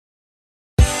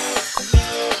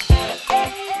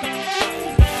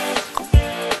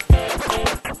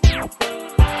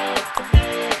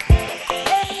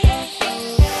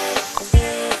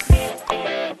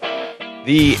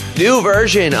The new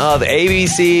version of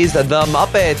ABC's The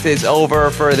Muppets is over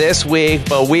for this week,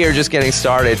 but we are just getting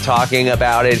started talking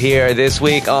about it here this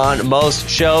week on Most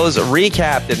Shows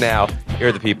Recapped. And now, here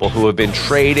are the people who have been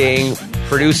trading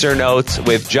producer notes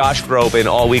with Josh Groban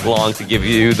all week long to give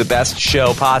you the best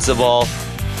show possible.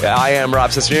 I am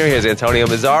Rob Cesternino. Here's Antonio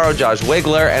Mazzaro, Josh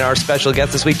Wigler, and our special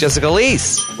guest this week, Jessica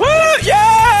Leese. Woo!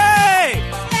 Yay!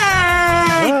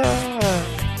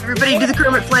 Everybody do the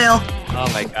Kermit flail. Oh,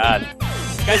 my God.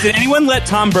 Guys, did anyone let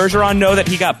Tom Bergeron know that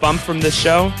he got bumped from this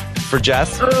show? For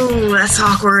Jess? Oh, that's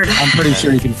awkward. I'm pretty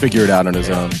sure he can figure it out on his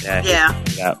own. Yeah.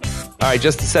 All right,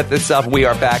 just to set this up, we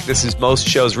are back. This is Most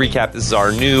Shows Recap. This is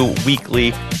our new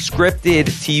weekly scripted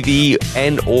TV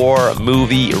and or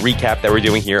movie recap that we're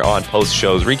doing here on Post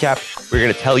Shows Recap. We're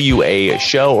going to tell you a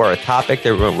show or a topic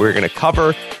that we're going to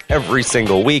cover every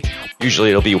single week. Usually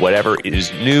it'll be whatever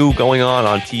is new going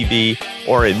on TV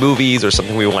or in movies or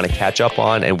something we want to catch up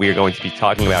on, and we're going to be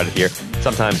talking about it here,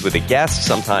 sometimes with a guest,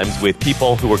 sometimes with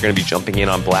people who are going to be jumping in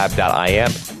on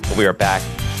blab.im. But we are back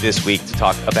this week to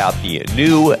talk about the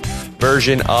new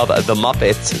version of The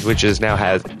Muppets, which is now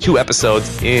has 2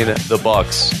 episodes in the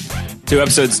books. 2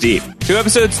 episodes deep. 2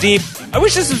 episodes deep. I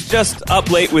wish this was just Up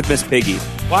Late with Miss Piggy.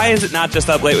 Why is it not just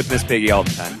Up Late with Miss Piggy all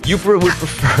the time? You would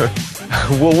prefer...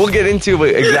 Well, we'll get into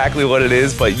exactly what it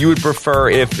is, but you would prefer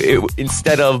if it,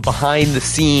 instead of behind the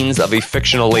scenes of a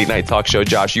fictional late-night talk show,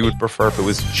 Josh, you would prefer if it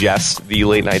was just the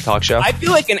late-night talk show? I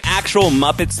feel like an actual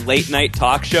Muppets late-night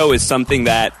talk show is something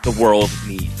that the world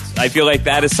needs. I feel like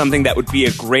that is something that would be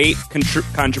a great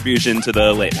contribution to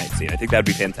the late-night scene. I think that would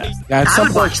be fantastic. Yeah, I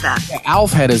would watch that. Yeah,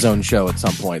 Alf had his own show at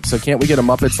some point, so can't we get a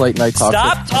Muppets late-night talk show?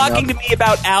 Stop talking to me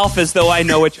about Alf as though I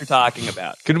know what you're talking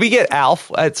about. Could we get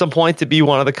Alf at some point to be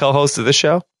one of the co-hosts of the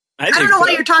show? I don't know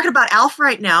why you're talking about Alf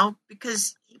right now,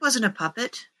 because he wasn't a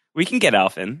puppet. We can get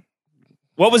Alf in.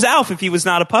 What was Alf if he was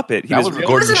not a puppet? He was He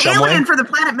was an alien for the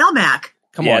planet Melmac.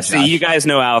 Come on, see, you guys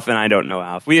know Alf and I don't know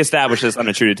Alf. We established this on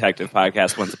a True Detective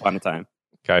podcast once upon a time.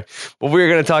 Okay. Well, we're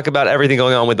going to talk about everything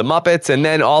going on with the Muppets, and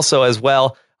then also as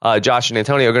well, Josh and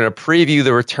Antonio are going to preview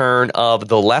the return of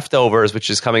The Leftovers, which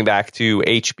is coming back to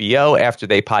HBO after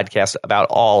they podcast about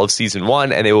all of season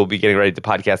 1, and they will be getting ready to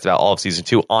podcast about all of season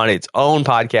 2 on its own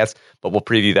podcast, but we'll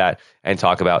preview that and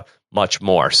talk about much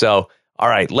more. So, all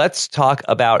right, let's talk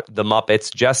about the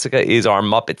Muppets. Jessica is our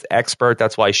Muppets expert.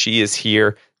 That's why she is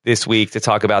here this week to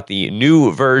talk about the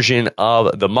new version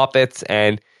of the Muppets.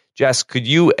 And Jess, could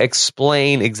you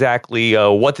explain exactly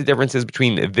what the difference is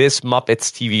between this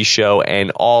Muppets TV show and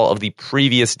all of the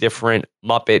previous different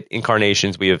Muppet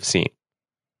incarnations we have seen?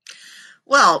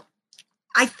 Well,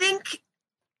 I think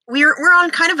we're on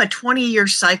kind of a 20-year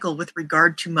cycle with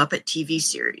regard to Muppet TV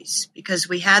series, because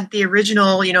we had the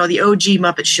original, the OG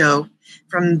Muppet show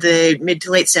from the mid to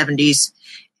late 70s.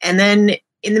 And then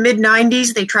in the mid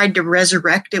 90s, they tried to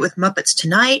resurrect it with Muppets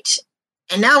Tonight.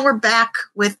 And now we're back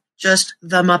with just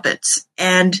the Muppets.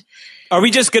 And are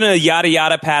we just gonna yada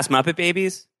yada past Muppet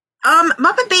Babies?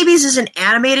 Muppet Babies is an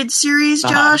animated series,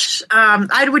 Josh.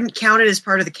 I wouldn't count it as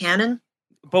part of the canon.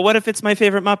 But what if it's my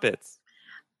favorite Muppets?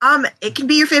 It can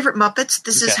be your favorite Muppets.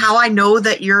 This is how I know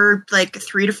that you're like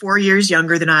 3 to 4 years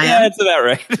younger than I am. Yeah, that's about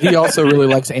right. He also really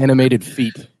likes animated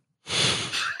feet.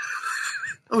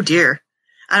 Oh dear,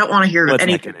 I don't want to hear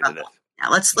anything about that. Yeah,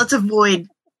 let's avoid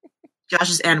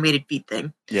Josh's animated feet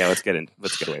thing. Yeah, let's get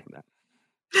away from that.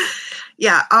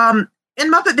 Yeah,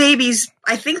 and Muppet Babies,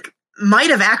 I think,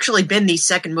 might have actually been the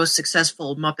second most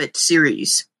successful Muppet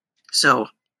series. So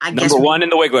I guess number 1 in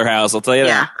the Wiggler house, I'll tell you that.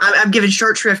 Yeah, I'm giving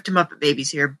short shrift to Muppet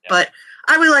Babies here, but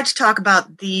I would like to talk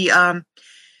about the,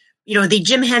 the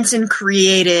Jim Henson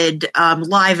created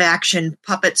live action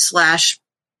puppet /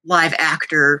 live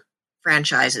actor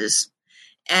franchises,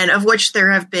 and of which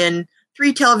there have been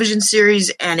 3 television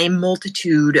series and a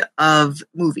multitude of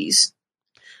movies.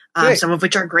 Some of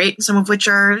which are great, and some of which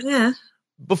are,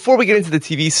 Before we get into the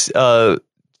TV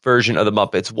version of the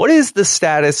Muppets, what is the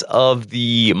status of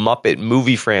the Muppet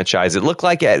movie franchise? It looked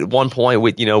like at one point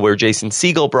with, where Jason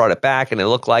Segel brought it back, and it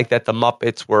looked like that the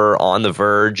Muppets were on the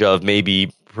verge of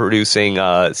maybe producing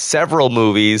several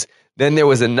movies. Then there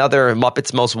was another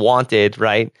Muppets Most Wanted,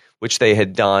 right, which they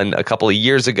had done a couple of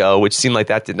years ago, which seemed like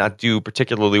that did not do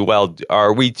particularly well.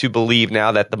 Are we to believe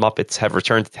now that the Muppets have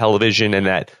returned to television and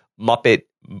that Muppet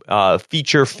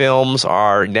feature films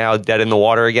are now dead in the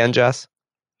water again, Jess?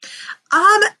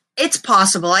 It's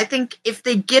possible. I think if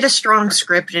they get a strong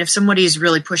script and if somebody is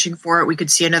really pushing for it, we could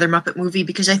see another Muppet movie,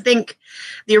 because I think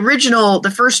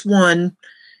the first one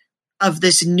of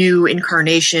this new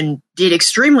incarnation did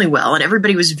extremely well and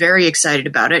everybody was very excited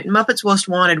about it. And Muppets Most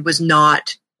Wanted was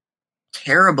not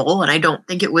terrible, and I don't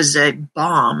think it was a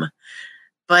bomb,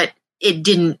 but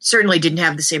it certainly didn't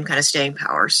have the same kind of staying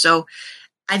power. So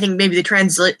I think maybe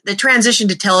the transition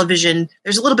to television,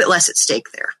 there's a little bit less at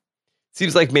stake there.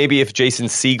 Seems like maybe if Jason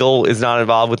Segel is not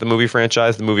involved with the movie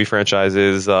franchise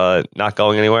is not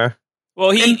going anywhere.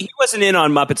 Well, he wasn't in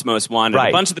on Muppets Most Wanted. Right.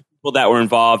 A bunch of the people that were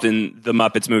involved in the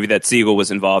Muppets movie that Segel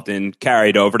was involved in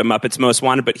carried over to Muppets Most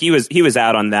Wanted, but he was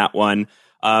out on that one.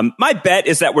 My bet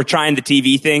is that we're trying the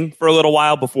TV thing for a little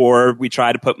while before we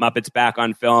try to put Muppets back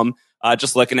on film.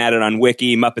 Just looking at it on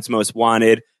Wiki, Muppets Most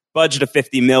Wanted, budget of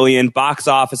 $50 million, box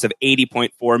office of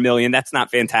 $80.4 million. That's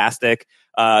not fantastic,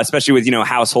 especially with,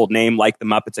 household name like the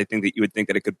Muppets. I think that you would think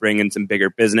that it could bring in some bigger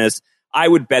business. I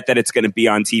would bet that it's going to be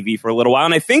on TV for a little while.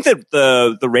 And I think that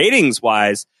the ratings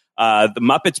wise, the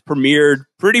Muppets premiered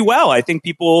pretty well. I think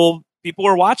people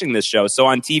are watching this show. So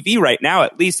on TV right now,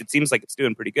 at least, it seems like it's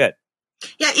doing pretty good.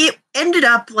 Yeah, it ended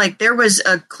up like there was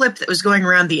a clip that was going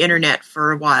around the internet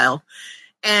for a while.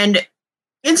 And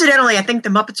incidentally, I think the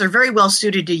Muppets are very well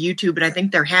suited to YouTube, and I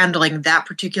think they're handling that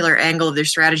particular angle of their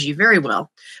strategy very well.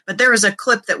 But there was a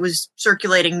clip that was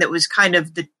circulating that was kind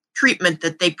of the treatment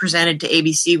that they presented to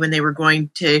ABC when they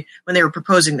were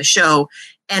proposing the show.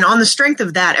 And on the strength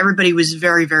of that, everybody was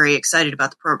very, very excited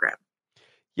about the program.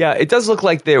 Yeah, it does look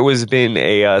like there was been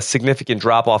a significant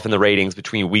drop off in the ratings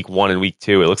between week 1 and week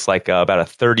 2. It looks like about a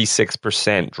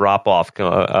 36% drop off,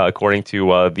 according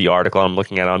to the article I'm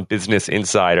looking at on Business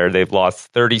Insider. They've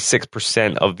lost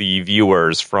 36% of the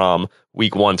viewers from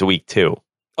week 1 to week 2.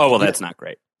 Oh, well, that's not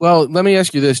great. Well, let me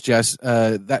ask you this, Jess.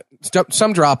 That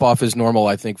some drop off is normal,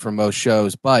 I think, for most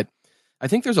shows, but I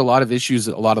think there's a lot of issues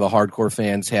that a lot of the hardcore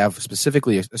fans have,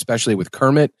 specifically, especially with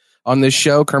Kermit on this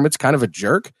show. Kermit's kind of a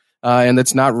jerk, and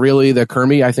that's not really the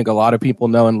Kermit I think a lot of people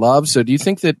know and love. So, do you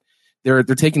think that they're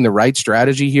taking the right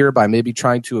strategy here by maybe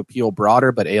trying to appeal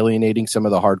broader but alienating some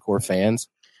of the hardcore fans?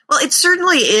 Well, it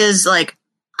certainly is. Like,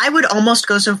 I would almost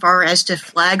go so far as to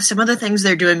flag some of the things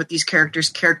they're doing with these characters,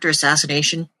 character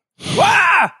assassination.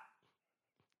 Wow!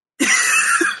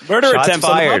 Murder Shots attempt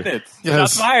fired. on the Muppets. Yes.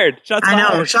 Shots fired. Shots I know,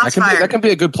 fired. shots fired. That can be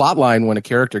a good plot line when a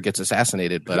character gets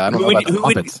assassinated, but I don't know about the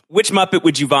Muppets. Which Muppet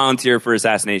would you volunteer for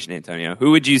assassination, Antonio? Who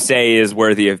would you say is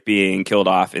worthy of being killed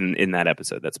off in that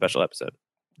episode, that special episode?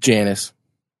 Janice.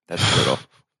 That's brutal.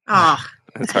 Ah,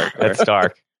 That's hardcore. That's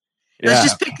dark. let's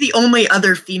just pick the only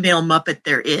other female Muppet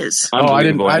there is. I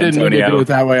didn't mean to do it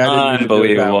that way.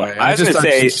 Unbelievable. I was just going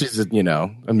to say, she's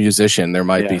a musician. There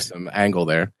might be some angle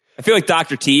there. I feel like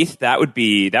Dr. Teeth, that would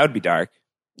be dark.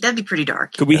 That'd be pretty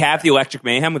dark. Could we have the Electric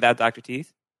Mayhem without Dr.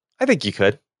 Teeth? I think you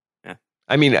could. Yeah.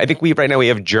 I mean, I think right now we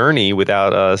have Journey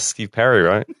without Steve Perry,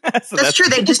 right? That's true.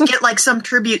 They just get like some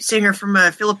tribute singer from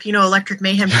a Filipino Electric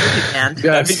Mayhem tribute band.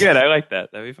 That'd be good. I like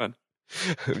that. That'd be fun.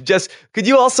 Just could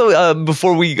you also,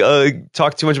 before we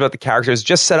talk too much about the characters,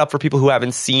 just set up for people who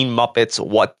haven't seen Muppets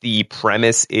what the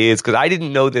premise is? Because I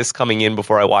didn't know this coming in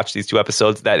before I watched these 2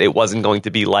 episodes, that it wasn't going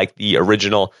to be like the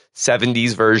original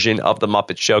 70s version of the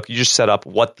Muppet Show. Could you just set up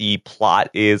what the plot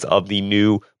is of the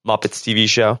new Muppets TV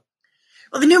show?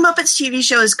 Well, the new Muppets TV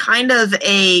show is kind of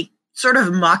a sort of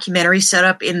mockumentary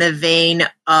setup in the vein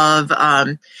of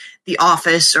The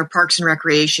Office or Parks and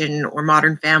Recreation or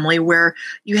Modern Family, where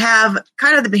you have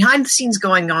kind of the behind the scenes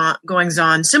goings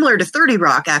on, similar to 30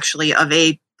 Rock, actually, of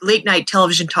a late night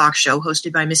television talk show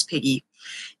hosted by Miss Piggy.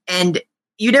 And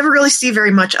you never really see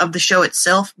very much of the show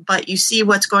itself, but you see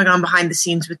what's going on behind the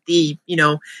scenes with the,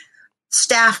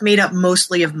 staff made up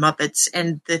mostly of Muppets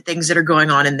and the things that are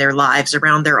going on in their lives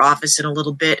around their office and a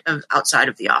little bit of outside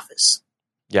of the office.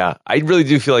 Yeah, I really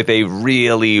do feel like they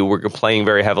really were playing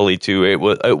very heavily to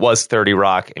it was 30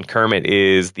 Rock, and Kermit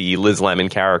is the Liz Lemon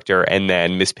character, and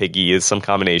then Miss Piggy is some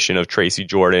combination of Tracy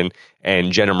Jordan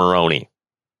and Jenna Maroney.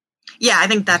 Yeah, I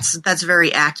think that's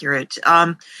very accurate.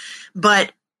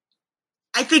 But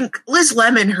I think Liz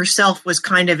Lemon herself was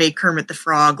kind of a Kermit the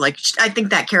Frog. Like, I think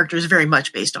that character is very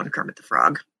much based on Kermit the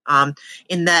Frog,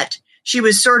 in that she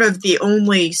was sort of the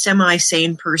only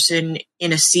semi-sane person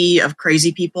in a sea of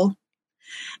crazy people.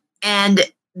 And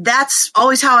that's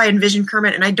always how I envision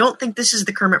Kermit, and I don't think this is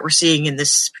the Kermit we're seeing in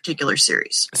this particular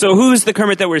series. So who's the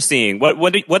Kermit that we're seeing?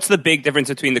 What's the big difference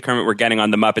between the Kermit we're getting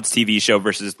on the Muppets TV show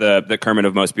versus the Kermit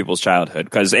of most people's childhood?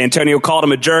 Because Antonio called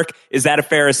him a jerk. Is that a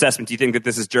fair assessment? Do you think that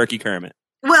this is jerky Kermit?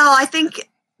 Well, I think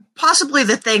possibly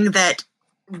the thing that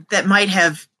might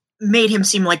have made him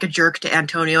seem like a jerk to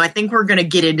Antonio, I think we're going to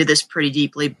get into this pretty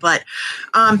deeply, but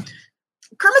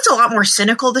Kermit's a lot more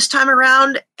cynical this time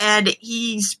around, and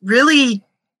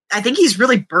I think he's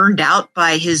really burned out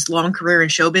by his long career in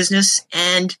show business.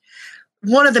 And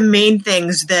one of the main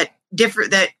things that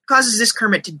causes this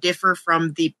Kermit to differ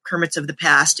from the Kermits of the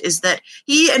past is that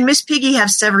he and Miss Piggy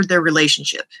have severed their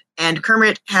relationship, and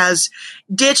Kermit has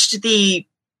ditched the,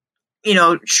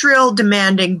 shrill,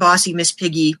 demanding, bossy Miss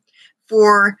Piggy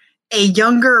for a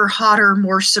younger, hotter,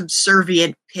 more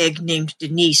subservient pig named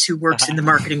Denise who works in the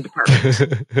marketing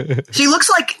department. She looks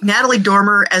like Natalie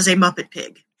Dormer as a Muppet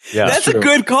pig. Yeah, that's a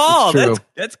good call.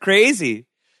 That's crazy.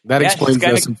 That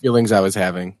explains some feelings I was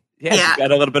having. Yeah, she's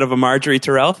got a little bit of a Marjorie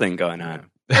Terrell thing going on.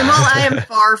 And while I'm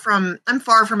far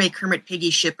from a Kermit Piggy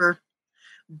shipper,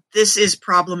 this is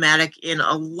problematic in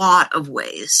a lot of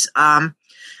ways.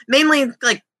 Mainly,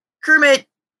 like Kermit,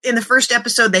 in the first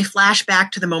episode, they flash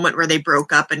back to the moment where they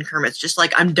broke up, and Kermit's just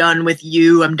like, I'm done with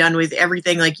you. I'm done with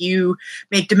everything. Like, you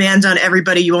make demands on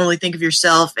everybody. You only think of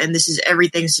yourself, and this is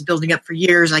everything. This is building up for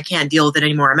years. I can't deal with it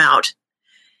anymore. I'm out.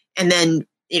 And then,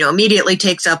 immediately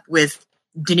takes up with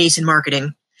Denise in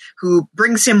marketing, who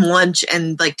brings him lunch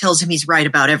and like tells him he's right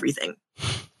about everything.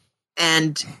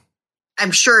 And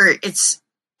I'm sure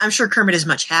Kermit is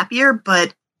much happier,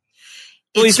 but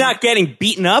he's not getting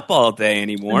beaten up all day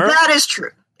anymore. That is true.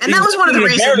 And that was one of the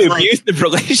reasons. Very abusive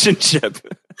relationship.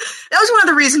 That was one of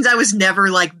the reasons I was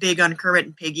never like big on Kermit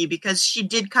and Piggy, because she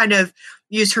did kind of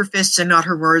use her fists and not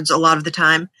her words a lot of the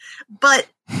time. But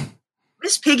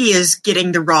Miss Piggy is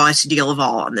getting the rawest deal of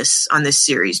all on this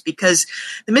series, because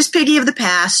the Miss Piggy of the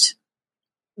past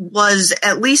was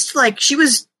at least like, she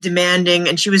was demanding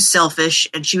and she was selfish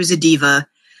and she was a diva,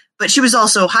 but she was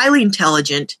also highly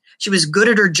intelligent. She was good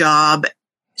at her job.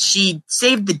 She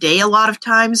saved the day a lot of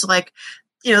times. Like,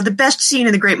 the best scene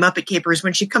in The Great Muppet Caper is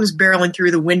when she comes barreling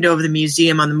through the window of the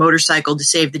museum on the motorcycle to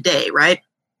save the day, right?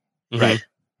 Right.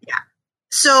 Yeah.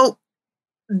 So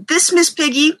this Miss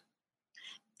Piggy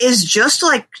is just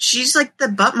like, she's like the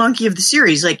butt monkey of the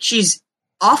series. Like, she's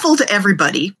awful to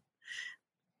everybody.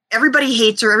 Everybody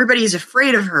hates her. Everybody is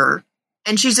afraid of her.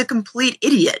 And she's a complete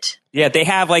idiot. Yeah, they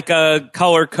have like a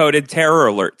color-coded terror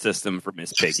alert system for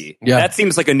Miss Piggy. Yeah. That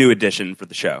seems like a new addition for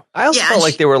the show. I also felt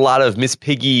like there were a lot of Miss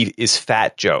Piggy is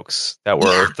fat jokes that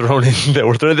were thrown in.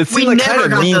 That seemed like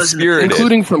kind of mean-spirited.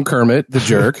 Including from Kermit, the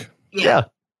jerk. Yeah.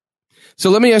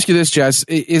 So let me ask you this, Jess.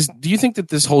 Do you think that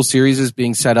this whole series is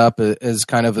being set up as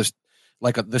kind of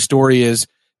the story is,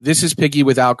 this is Piggy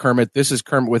without Kermit, this is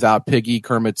Kermit without Piggy.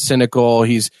 Kermit's cynical,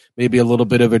 he's maybe a little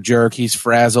bit of a jerk, he's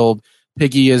frazzled.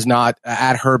 Piggy is not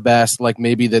at her best. Like,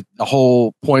 maybe that the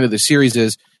whole point of the series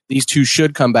is these two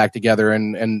should come back together,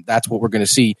 and that's what we're going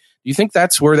to see. Do you think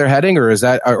that's where they're heading, or is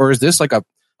this like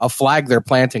a flag they're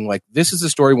planting? Like, this is the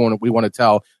story we want to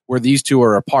tell, where these two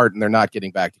are apart and they're not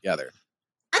getting back together.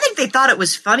 I think they thought it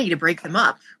was funny to break them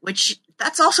up, which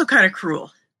that's also kind of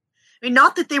cruel. I mean,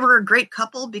 not that they were a great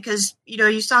couple, because,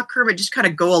 you saw Kermit just kind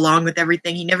of go along with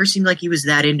everything. He never seemed like he was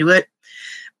that into it.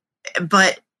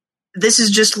 But this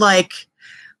is just like,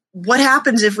 what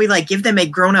happens if we like give them a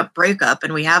grown-up breakup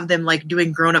and we have them like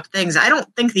doing grown-up things? I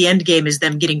don't think the end game is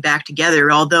them getting back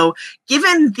together, although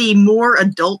given the more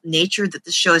adult nature that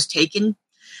this show has taken,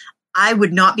 I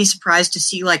would not be surprised to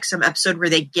see like some episode where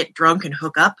they get drunk and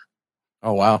hook up.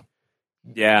 Oh, wow.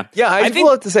 Yeah. I think,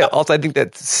 will have to say also, I think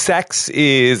that sex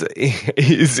is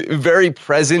very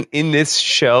present in this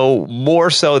show, more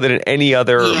so than in any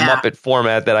other Muppet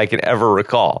format that I can ever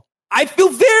recall. I feel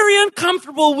very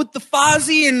uncomfortable with the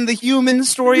Fozzie and the human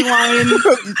storyline.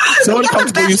 So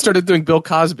uncomfortable you started doing Bill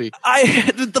Cosby.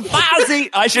 The Fozzie.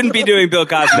 I shouldn't be doing Bill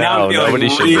Cosby. No, nobody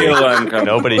should be.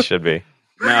 Nobody should be.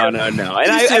 No. And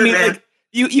I mean, like,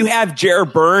 you have Jer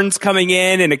Burns coming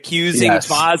in and accusing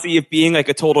Fozzie of being like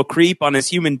a total creep on his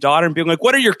human daughter and being like,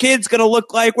 what are your kids going to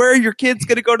look like? Where are your kids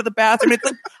going to go to the bathroom? It's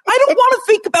like, I don't want to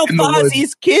think about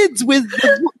Fozzie's kids with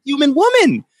a human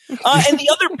woman. And the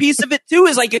other piece of it, too,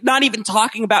 is like not even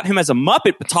talking about him as a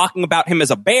Muppet, but talking about him as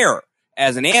a bear,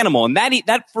 as an animal. And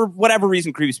that for whatever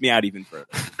reason, creeps me out even further.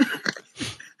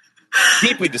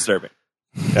 Deeply disturbing.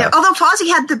 Yeah, although Fozzie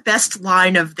had the best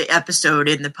line of the episode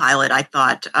in the pilot, I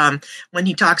thought, when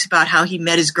he talks about how he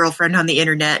met his girlfriend on the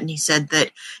internet, and he said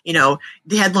that,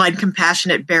 the headline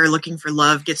 "Compassionate Bear Looking for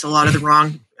Love" gets a lot of the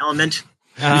wrong element.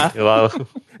 Not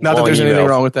that there's anything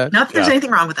wrong with that. Not that there's anything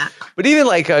wrong with that. But even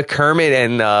like Kermit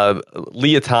and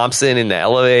Leah Thompson in the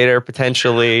elevator,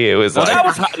 potentially, it was. Well, that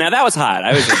was hot. Now that was hot.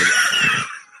 I was into that.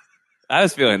 I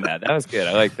was feeling that. That was good.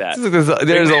 I like that.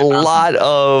 There's a lot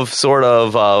of sort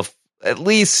of at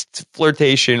least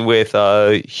flirtation with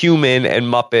human and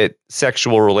Muppet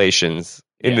sexual relations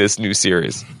in this new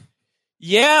series.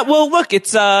 Yeah, well, look,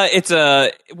 it's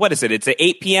a what is it? It's a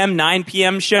 8 p.m., 9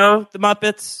 p.m. show. The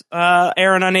Muppets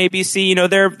airing on ABC. You know,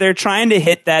 they're trying to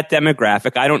hit that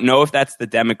demographic. I don't know if that's the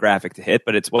demographic to hit,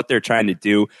 but it's what they're trying to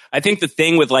do. I think the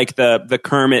thing with like the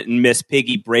Kermit and Miss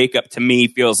Piggy breakup to me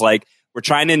feels like we're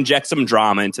trying to inject some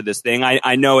drama into this thing.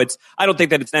 I know I don't think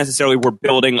that it's necessarily we're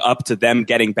building up to them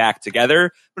getting back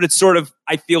together, but it's sort of,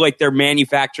 I feel like they're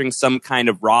manufacturing some kind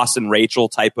of Ross and Rachel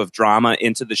type of drama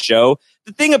into the show.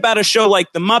 The thing about a show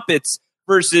like The Muppets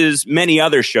versus many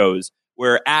other shows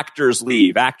where actors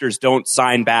leave, actors don't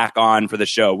sign back on for the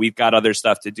show. We've got other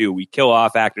stuff to do. We kill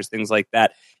off actors, things like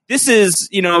that. This is,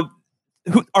 you know,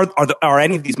 are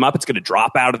any of these Muppets going to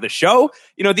drop out of the show?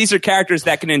 You know, these are characters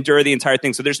that can endure the entire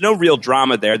thing. So there's no real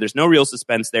drama there. There's no real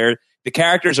suspense there. The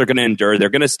characters are going to endure. They're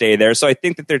going to stay there. So I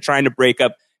think that they're trying to break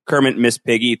up Kermit and Miss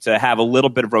Piggy to have a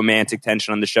little bit of romantic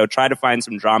tension on the show, try to find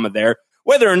some drama there.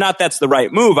 Whether or not that's the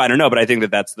right move, I don't know, but I think that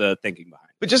that's the thinking behind it.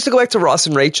 But just to go back to Ross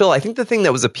and Rachel, I think the thing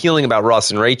that was appealing about Ross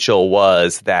and Rachel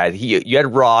was that you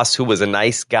had Ross, who was a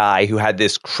nice guy, who had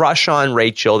this crush on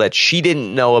Rachel that she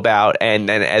didn't know about. And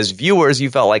then as viewers, you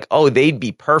felt like, oh, they'd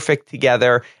be perfect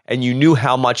together. And you knew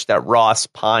how much that Ross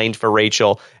pined for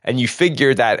Rachel. And you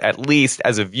figured that at least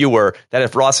as a viewer, that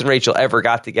if Ross and Rachel ever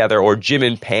got together, or Jim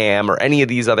and Pam, or any of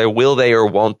these other will they or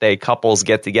won't they couples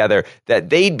get together, that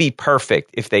they'd be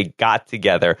perfect if they got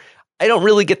together. I don't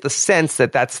really get the sense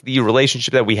that that's the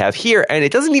relationship that we have here. And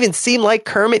it doesn't even seem like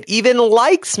Kermit even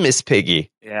likes Miss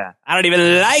Piggy. Yeah, I don't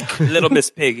even like little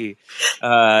Miss Piggy.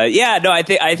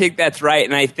 I think that's right.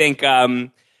 And I think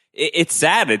it's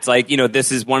sad. It's like, you know,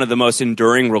 this is one of the most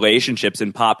enduring relationships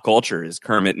in pop culture is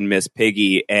Kermit and Miss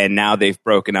Piggy. And now they've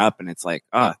broken up. And it's like,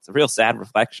 oh, it's a real sad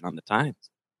reflection on the times.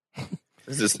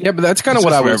 But that's kind of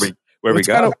what I was...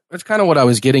 That's kind of what I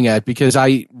was getting at, because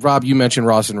Rob, you mentioned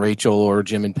Ross and Rachel or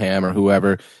Jim and Pam or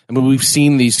whoever. I mean, we've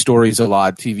seen these stories a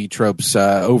lot, TV tropes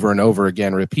over and over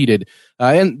again, repeated,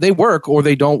 and they work or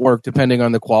they don't work depending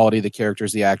on the quality of the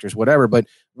characters, the actors, whatever. But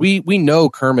we know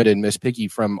Kermit and Miss Piggy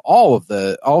from all of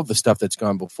the stuff that's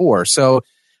gone before. So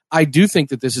I do think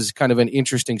that this is kind of an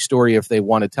interesting story if they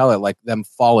want to tell it, like them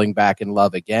falling back in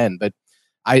love again. But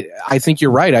I think you're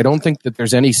right. I don't think that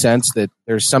there's any sense that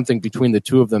there's something between the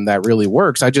two of them that really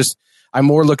works. I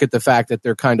more look at the fact that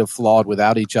they're kind of flawed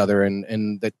without each other,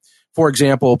 and that, for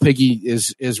example, Piggy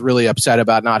is really upset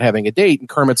about not having a date, and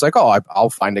Kermit's like, oh,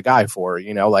 I'll find a guy for her,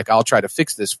 you know, like I'll try to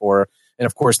fix this for her. And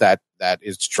of course that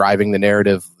is driving the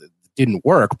narrative. It didn't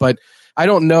work, but I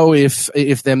don't know if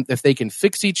they can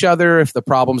fix each other, if the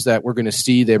problems that we're going to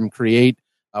see them create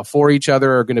for each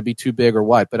other are going to be too big or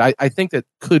what. But I think that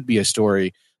could be a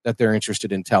story that they're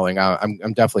interested in telling.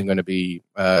 I'm definitely going to be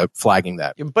flagging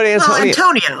that. But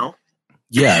Antonio.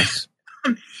 Yes.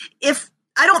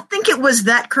 I don't think it was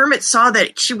that Kermit saw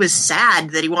that she was sad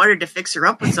that he wanted to fix her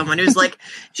up with someone. It was like,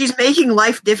 she's making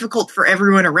life difficult for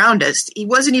everyone around us. He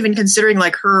wasn't even considering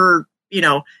like her, you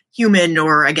know, human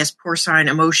or I guess porcine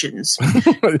emotions.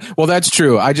 Well, that's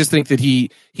true. I just think that he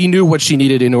knew what she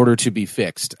needed in order to be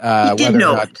fixed. He did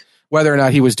know it. Whether or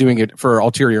not he was doing it for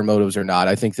ulterior motives or not,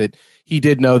 I think that he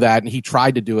did know that, and he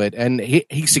tried to do it, and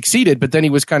he succeeded. But then he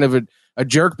was kind of a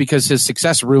jerk because his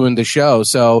success ruined the show.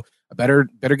 So I better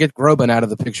get Groban out of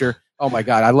the picture. Oh my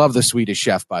God, I love the Swedish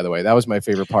Chef. By the way, that was my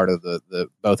favorite part of the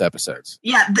both episodes.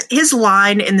 Yeah, his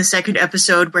line in the second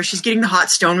episode where she's getting the hot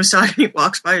stone massage and he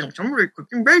walks by and like, somebody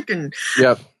cooking bacon.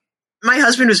 Yep. My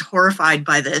husband was horrified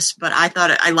by this, but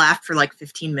I laughed for like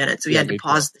 15 minutes, so he had to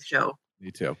pause the show.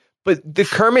 Me too. But the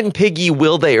Kermit and Piggy,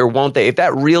 will they or won't they? If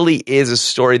that really is a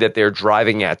story that they're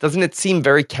driving at, doesn't it seem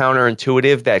very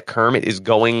counterintuitive that Kermit is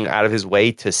going out of his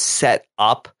way to set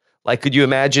up? Like, could you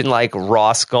imagine like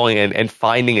Ross going and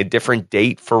finding a different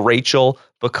date for Rachel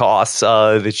because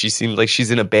that she seems like she's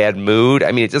in a bad mood?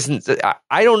 I mean, it doesn't.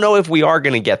 I don't know if we are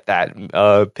going to get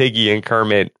that Piggy and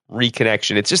Kermit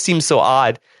reconnection. It just seems so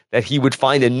odd that he would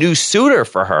find a new suitor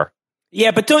for her.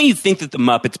 Yeah, but don't you think that the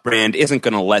Muppets brand isn't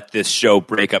going to let this show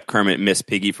break up Kermit and Miss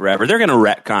Piggy forever? They're going to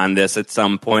retcon this at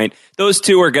some point. Those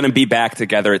two are going to be back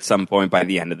together at some point by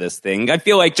the end of this thing. I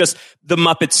feel like just the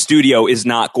Muppet studio is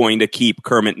not going to keep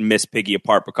Kermit and Miss Piggy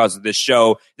apart because of this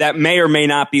show that may or may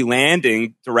not be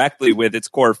landing directly with its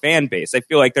core fan base. I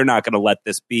feel like they're not going to let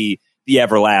this be the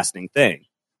everlasting thing.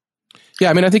 Yeah,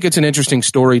 I mean, I think it's an interesting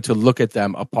story to look at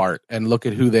them apart and look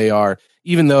at who they are,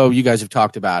 even though you guys have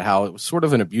talked about how it was sort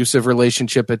of an abusive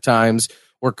relationship at times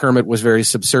where Kermit was very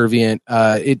subservient.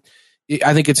 I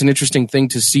think it's an interesting thing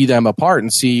to see them apart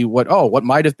and see what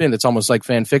might have been. It's almost like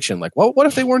fan fiction. Like, well, what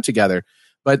if they weren't together?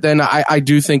 But then I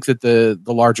do think that the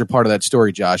larger part of that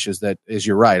story, Josh, is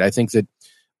you're right. I think that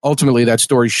ultimately that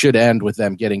story should end with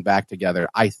them getting back together,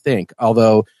 I think.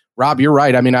 Although Rob, you're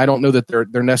right. I mean, I don't know that they're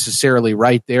necessarily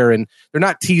right there, and they're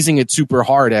not teasing it super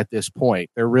hard at this point.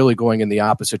 They're really going in the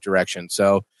opposite direction.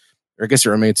 So I guess it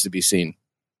remains to be seen.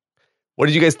 What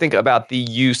did you guys think about the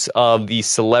use of the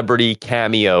celebrity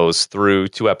cameos through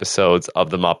 2 episodes of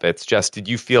The Muppets? Jess, did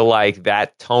you feel like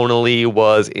that tonally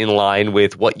was in line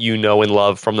with what you know and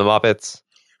love from The Muppets?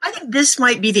 I think this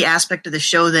might be the aspect of the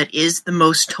show that is the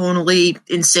most tonally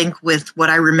in sync with what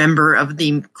I remember of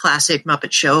the classic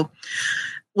Muppet Show,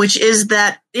 which is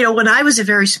that, when I was a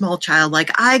very small child,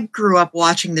 like I grew up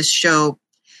watching this show.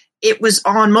 It was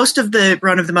on, most of the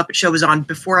run of the Muppet Show was on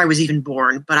before I was even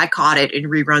born, but I caught it in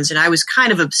reruns and I was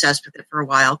kind of obsessed with it for a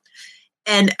while.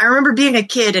 And I remember being a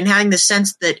kid and having the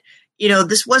sense that,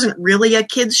 this wasn't really a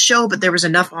kid's show, but there was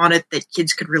enough on it that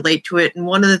kids could relate to it. And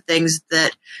one of the things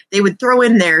that they would throw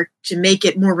in there to make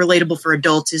it more relatable for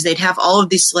adults is they'd have all of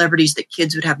these celebrities that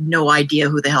kids would have no idea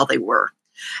who the hell they were.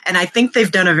 And I think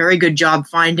they've done a very good job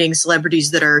finding celebrities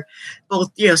that are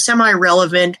both,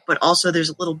 semi-relevant, but also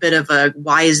there's a little bit of a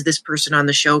why is this person on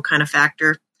the show kind of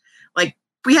factor. Like,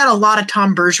 we had a lot of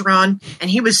Tom Bergeron,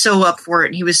 and he was so up for it,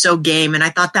 and he was so game, and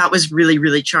I thought that was really,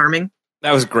 really charming.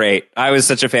 That was great. I was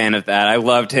such a fan of that. I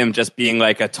loved him just being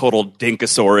like a total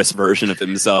Dinkosaurus version of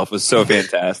himself. It was so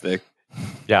fantastic.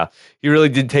 Yeah, he really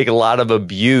did take a lot of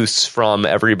abuse from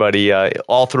everybody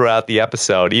all throughout the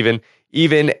episode. Even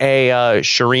a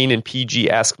Shireen and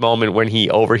PG-esque moment when he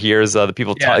overhears the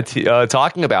people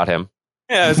talking about him.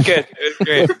 Yeah, it was good. It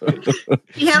was great.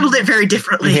 He handled it very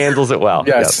differently. He handles it well.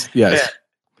 Yes. Yeah.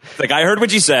 It's like, I heard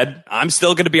what you said. I'm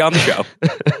still going to be on the show.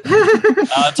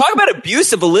 Talk about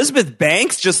abuse of Elizabeth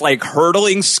Banks just like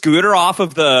hurtling Scooter off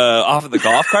of the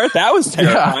golf cart. That was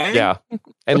terrifying. Yeah.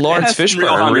 And Lawrence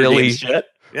Fishburne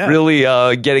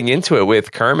really getting into it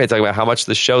with Kermit, talking about how much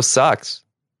the show sucks.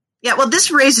 Yeah, well, this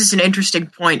raises an interesting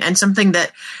point and something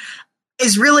that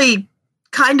is really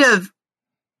kind of,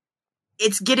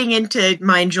 it's getting into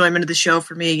my enjoyment of the show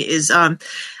for me is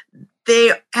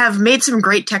they have made some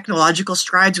great technological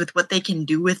strides with what they can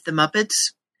do with the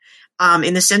Muppets,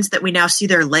 in the sense that we now see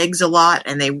their legs a lot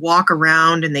and they walk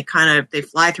around and they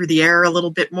fly through the air a little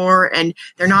bit more, and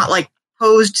they're not like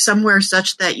posed somewhere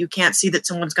such that you can't see that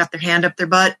someone's got their hand up their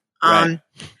butt. Right.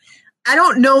 I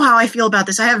don't know how I feel about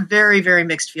this. I have very, very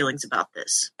mixed feelings about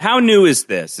this. How new is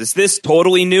this? Is this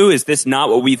totally new? Is this not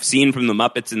what we've seen from the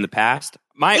Muppets in the past?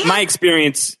 My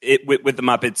experience with the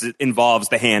Muppets involves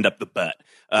the hand up the butt.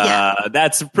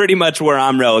 That's pretty much where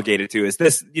I'm relegated to. Is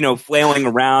this, flailing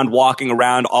around, walking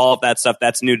around, all of that stuff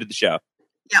that's new to the show?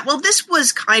 Yeah, well, this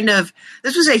was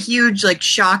a huge,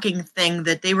 shocking thing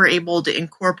that they were able to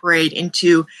incorporate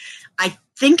into, I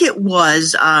think it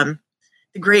was,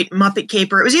 the Great Muppet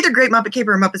Caper. It was either Great Muppet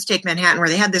Caper or Muppets Take Manhattan, where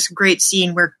they had this great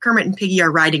scene where Kermit and Piggy are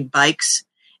riding bikes.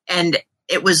 And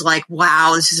it was like,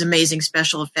 wow, this is amazing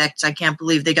special effects. I can't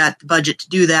believe they got the budget to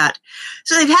do that.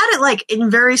 So they've had it in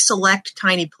very select,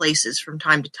 tiny places from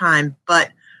time to time.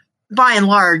 But by and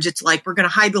large, it's like we're going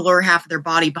to hide the lower half of their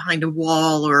body behind a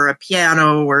wall or a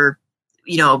piano or,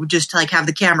 just to have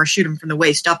the camera shoot them from the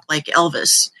waist up like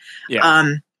Elvis.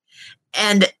 Yeah.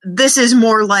 And this is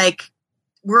more like,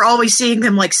 we're always seeing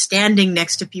them standing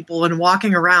next to people and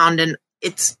walking around, and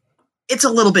it's a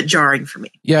little bit jarring for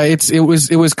me. Yeah, it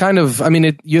was kind of. I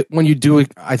mean, when you do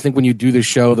it, I think when you do the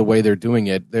show the way they're doing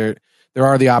it, there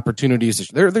are the opportunities.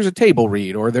 There's a table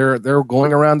read, or they're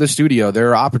going around the studio.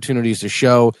 There are opportunities to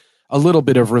show a little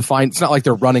bit of refined. It's not like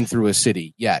they're running through a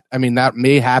city yet. I mean, that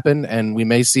may happen, and we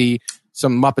may see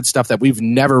some Muppet stuff that we've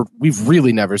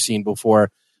really never seen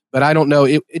before. But I don't know.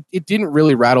 It didn't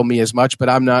really rattle me as much. But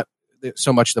I'm not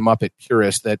so much the Muppet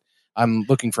purist that I'm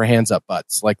looking for hands up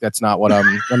butts. That's not what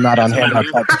I'm not on hand up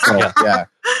butt patrol. Yeah.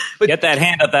 But get that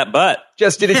hand up that butt.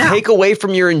 Just did it take away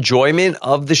from your enjoyment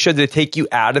of the show? Did it take you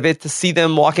out of it to see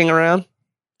them walking around?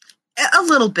 A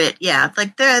little bit, yeah.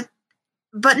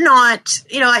 But not,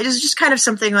 it was just kind of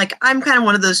something I'm kind of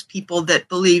one of those people that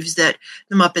believes that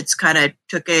the Muppets kind of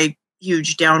took a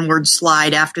huge downward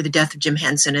slide after the death of Jim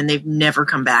Henson, and they've never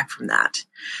come back from that.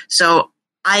 So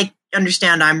I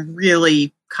understand I'm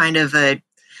really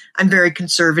I'm very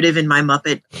conservative in my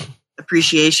Muppet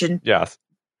appreciation. Yes.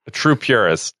 A true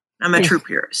purist. I'm a true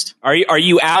purist. Are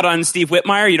you out on Steve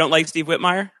Whitmire? You don't like Steve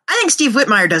Whitmire? I think Steve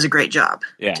Whitmire does a great job,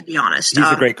 to be honest. He's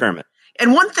a great Kermit.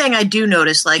 And one thing I do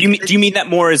notice, do you mean that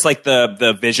more as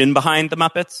the vision behind the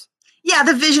Muppets? Yeah,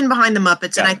 the vision behind the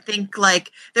Muppets. Yeah. And I think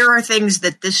there are things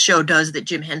that this show does that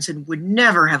Jim Henson would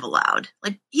never have allowed.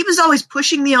 He was always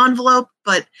pushing the envelope,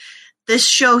 but this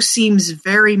show seems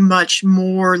very much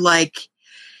more like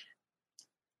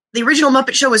the original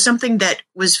Muppet Show was something that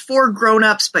was for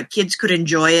grown-ups, but kids could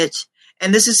enjoy it.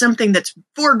 And this is something that's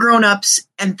for grown-ups,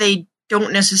 and they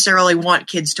don't necessarily want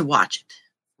kids to watch it.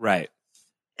 Right.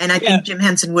 And I think Jim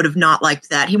Henson would have not liked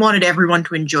that. He wanted everyone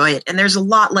to enjoy it. And there's a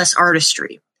lot less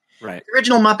artistry. Right. The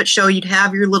original Muppet Show, you'd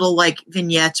have your little like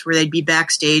vignettes where they'd be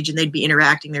backstage and they'd be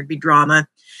interacting. There'd be drama.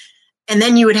 And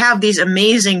then you would have these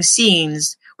amazing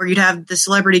scenes where you'd have the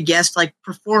celebrity guest like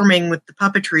performing with the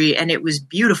puppetry, and it was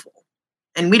beautiful.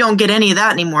 And we don't get any of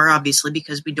that anymore, obviously,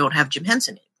 because we don't have Jim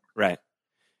Henson anymore. Right.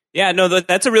 Yeah, no,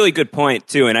 that's a really good point,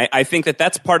 too. And I think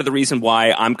that's part of the reason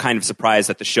why I'm kind of surprised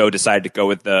that the show decided to go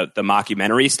with the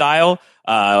mockumentary style,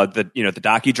 the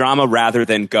docudrama, rather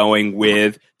than going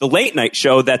with the late night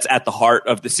show that's at the heart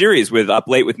of the series with Up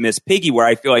Late with Miss Piggy, where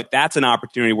I feel like that's an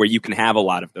opportunity where you can have a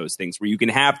lot of those things, where you can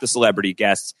have the celebrity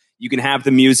guests, you can have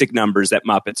the music numbers that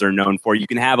Muppets are known for, you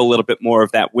can have a little bit more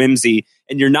of that whimsy,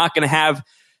 and you're not going to have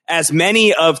as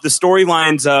many of the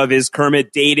storylines of is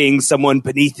Kermit dating someone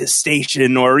beneath his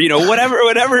station or,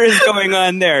 whatever is going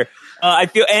on there. I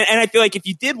feel like if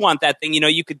you did want that thing,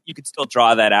 you could still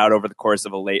draw that out over the course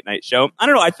of a late night show. I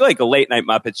don't know. I feel like a late night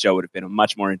Muppet show would have been a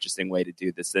much more interesting way to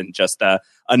do this than just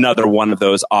another one of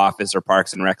those Office or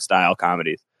Parks and Rec style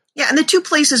comedies. Yeah, and the two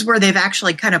places where they've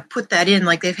actually kind of put that in,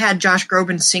 like they've had Josh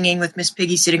Groban singing with Miss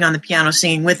Piggy sitting on the piano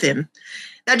singing with him.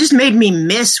 That just made me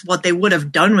miss what they would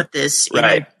have done with this in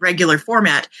a regular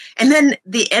format. And then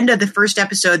the end of the first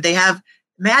episode, they have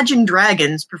Imagine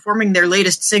Dragons performing their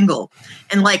latest single.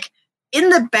 And like in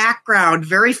the background,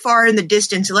 very far in the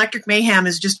distance, Electric Mayhem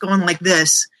is just going like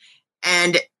this.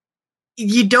 And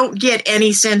you don't get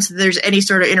any sense that there's any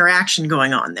sort of interaction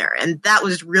going on there. And that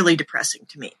was really depressing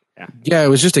to me. Yeah, it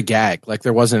was just a gag. Like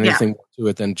there wasn't anything more to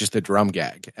it than just a drum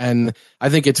gag. And I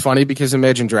think it's funny because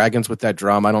Imagine Dragons with that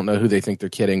drum, I don't know who they think they're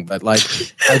kidding, but like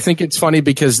I think it's funny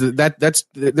because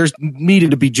there's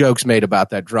needed to be jokes made about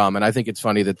that drum, and I think it's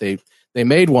funny that they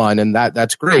made one, and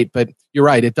that's great. But you're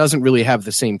right, it doesn't really have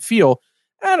the same feel.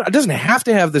 And it doesn't have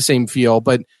to have the same feel,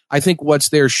 but I think what's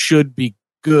there should be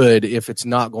good if it's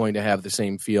not going to have the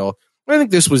same feel. I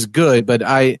think this was good, but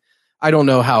I don't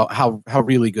know how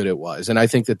really good it was. And I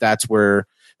think that's where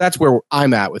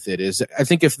I'm at with it is I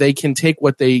think if they can take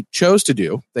what they chose to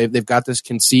do, they've got this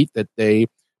conceit that they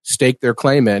stake their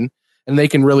claim in, and they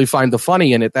can really find the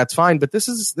funny in it. That's fine. But this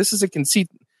is a conceit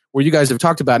where you guys have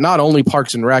talked about not only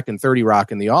Parks and Rec and 30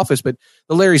 Rock and The Office, but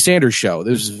the Larry Sanders Show.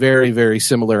 This is very, very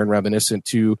similar and reminiscent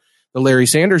to the Larry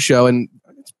Sanders Show. And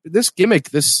this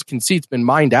gimmick, this conceit's been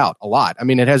mined out a lot. I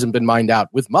mean, it hasn't been mined out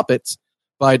with Muppets,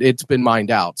 but it's been mined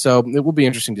out. So it will be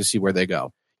interesting to see where they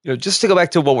go. Just to go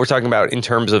back to what we're talking about in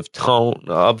terms of tone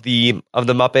of the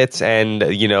Muppets and, the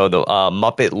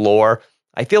Muppet lore,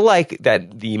 I feel like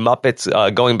that the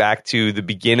Muppets, going back to the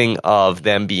beginning of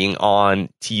them being on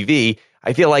TV,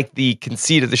 I feel like the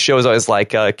conceit of the show is always like,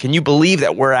 can you believe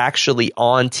that we're actually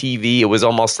on TV? It was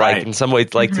almost like, in some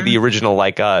ways, like to the original,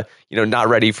 like, not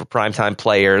ready for primetime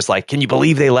players. Like, can you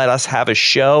believe they let us have a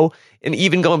show? And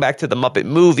even going back to the Muppet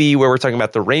movie where we're talking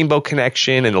about the Rainbow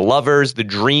Connection and the Lovers, the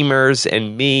Dreamers,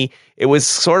 and me, it was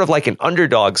sort of like an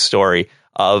underdog story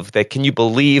of that. Can you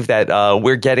believe that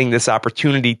we're getting this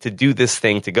opportunity to do this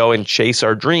thing, to go and chase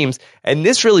our dreams? And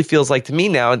this really feels like to me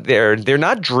now, they're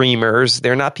not dreamers.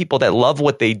 They're not people that love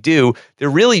what they do. They're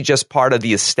really just part of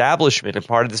the establishment and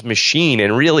part of this machine.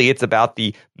 And really, it's about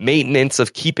the maintenance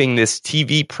of keeping this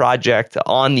TV project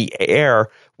on the air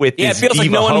with it feels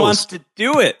like no one wants to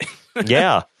do it.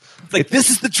 Yeah. It's like, this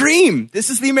is the dream. This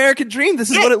is the American dream. This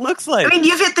is what it looks like. I mean,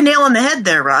 you've hit the nail on the head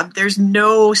there, Rob. There's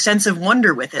no sense of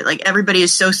wonder with it. Like, everybody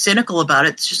is so cynical about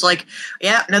it. It's just like,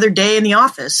 another day in the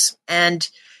office. And,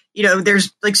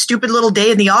 there's like stupid little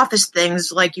day in the office things.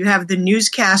 Like you have the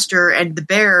newscaster and the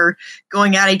bear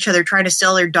going at each other trying to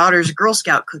sell their daughter's Girl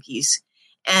Scout cookies.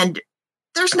 And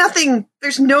there's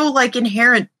no like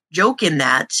inherent joke in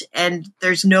that. And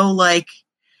there's no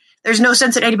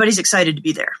sense that anybody's excited to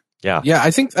be there. Yeah. I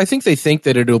think they think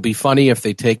that it'll be funny if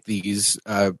they take these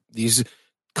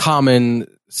common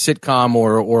sitcom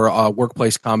or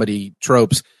workplace comedy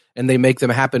tropes and they make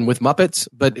them happen with Muppets,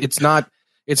 but it's not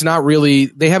really.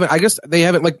 They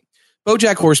haven't like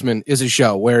BoJack Horseman is a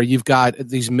show where you've got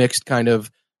these mixed kind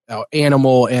of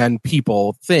animal and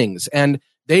people things, and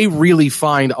they really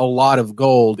find a lot of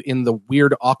gold in the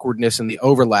weird awkwardness and the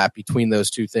overlap between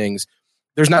those two things.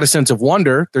 There's not a sense of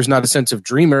wonder. There's not a sense of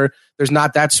dreamer. There's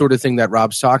not that sort of thing that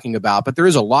Rob's talking about. But there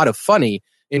is a lot of funny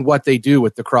in what they do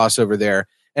with the crossover there.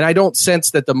 And I don't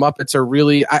sense that the Muppets are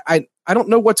really. I don't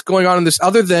know what's going on in this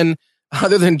other than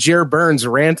Jer Burns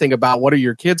ranting about what are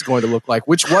your kids going to look like,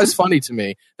 which was funny to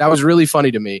me. That was really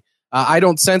funny to me. I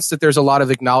don't sense that there's a lot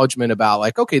of acknowledgement about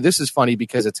like, okay, this is funny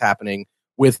because it's happening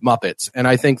with Muppets. And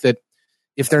I think that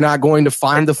if they're not going to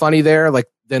find the funny there, like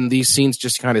then these scenes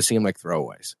just kind of seem like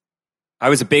throwaways. I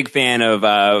was a big fan of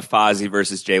Fozzie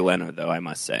versus Jay Leno, though, I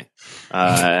must say.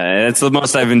 It's the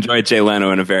most I've enjoyed Jay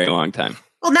Leno in a very long time.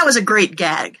 Well, that was a great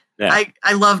gag. Yeah.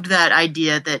 I loved that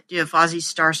idea that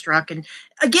Fozzie's starstruck. And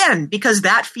again, because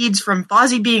that feeds from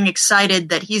Fozzie being excited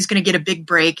that he's going to get a big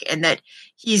break and that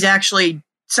he's actually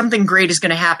something great is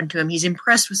going to happen to him. He's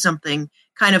impressed with something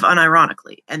kind of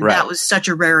unironically. And that was such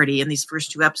a rarity in these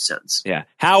first 2 episodes. Yeah.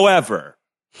 However,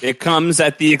 it comes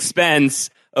at the expense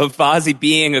of Fozzie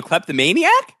being a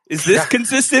kleptomaniac? Is this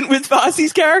consistent with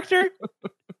Fozzie's character?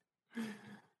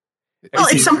 Well,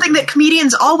 it's something that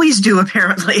comedians always do,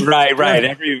 apparently. Right.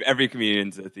 Every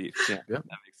comedian's a thief. Yeah, that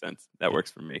makes sense. That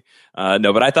works for me.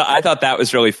 No, but I thought that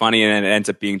was really funny, and it ends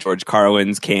up being George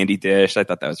Carlin's candy dish. I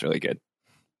thought that was really good.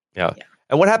 Yeah.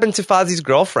 And what happened to Fozzie's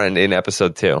girlfriend in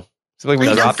episode 2? Seems like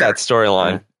we dropped that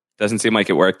storyline. Yeah. Doesn't seem like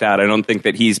it worked out. I don't think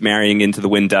that he's marrying into the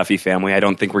Wynn Duffy family. I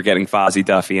don't think we're getting Fozzie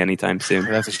Duffy anytime soon.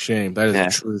 That's a shame. That is a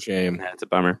true shame. That's a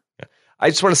bummer. Yeah. I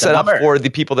just want to set up for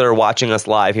the people that are watching us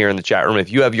live here in the chat room.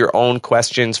 If you have your own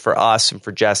questions for us and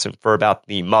for Jess and for about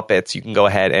the Muppets, you can go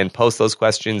ahead and post those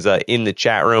questions in the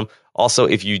chat room. Also,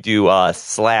 if you do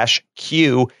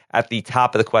 /Q at the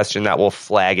top of the question, that will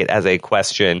flag it as a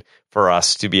question for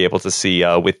us to be able to see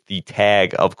with the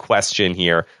tag of question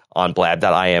here on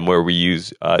blab.im, where we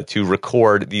use to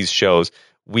record these shows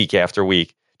week after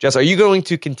week. Jess, are you going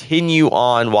to continue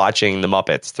on watching the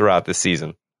Muppets throughout this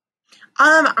season?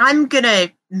 I'm going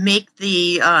to make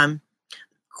the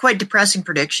quite depressing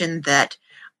prediction that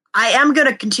I am going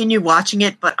to continue watching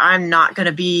it, but I'm not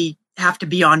going to have to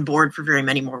be on board for very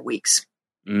many more weeks.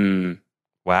 Wow.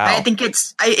 I think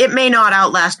it may not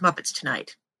outlast Muppets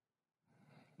Tonight.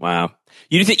 Wow.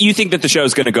 You think that the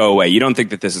show's going to go away? You don't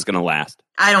think that this is going to last?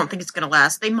 I don't think it's going to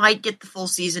last. They might get the full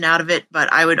season out of it,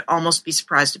 but I would almost be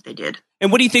surprised if they did.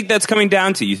 And what do you think that's coming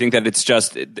down to? You think that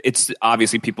it's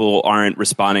obviously people aren't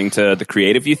responding to the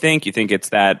creative, you think? You think it's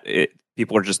that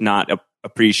people are just not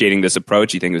appreciating this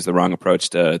approach? You think it was the wrong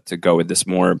approach to go with this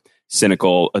more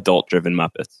cynical, adult-driven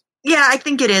Muppets? Yeah, I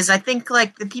think it is. I think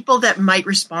like the people that might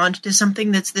respond to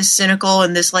something that's this cynical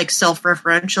and this like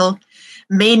self-referential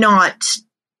may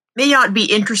not be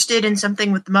interested in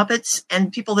something with the Muppets,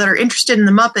 and people that are interested in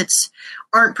the Muppets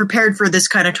aren't prepared for this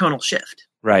kind of tonal shift.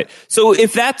 Right. So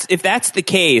if that's the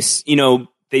case,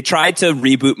 they tried to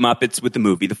reboot Muppets with the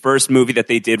movie. The first movie that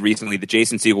they did recently, the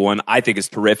Jason Segel one, I think is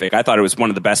terrific. I thought it was one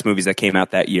of the best movies that came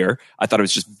out that year. I thought it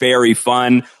was just very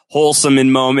fun, wholesome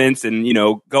in moments, and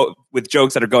go with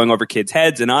jokes that are going over kids'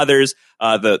 heads and others.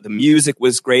 The music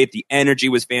was great. The energy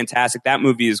was fantastic. That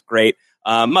movie is great.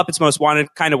 Muppets Most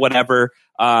Wanted, kind of whatever.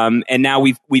 And now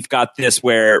we've got this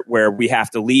where we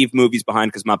have to leave movies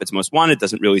behind because Muppets Most Wanted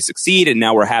doesn't really succeed. And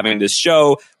now we're having this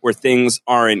show where things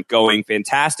aren't going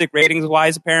fantastic ratings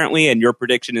wise, apparently. And your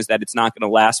prediction is that it's not going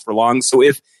to last for long. So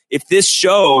if this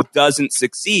show doesn't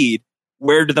succeed,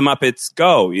 where do the Muppets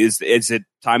go? Is it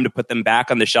time to put them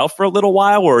back on the shelf for a little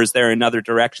while, or is there another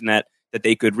direction that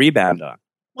they could rebound on?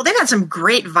 Well, they've had some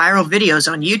great viral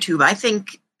videos on YouTube. I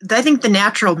think the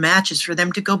natural match is for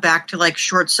them to go back to like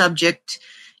short subject,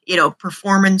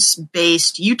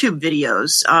 performance-based YouTube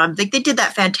videos. They did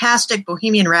that fantastic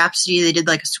Bohemian Rhapsody. They did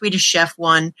like a Swedish Chef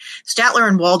one. Statler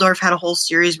and Waldorf had a whole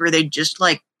series where they just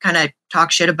like kind of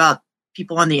talk shit about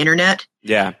people on the internet.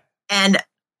 Yeah. And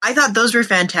I thought those were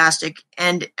fantastic.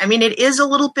 And I mean, it is a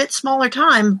little bit smaller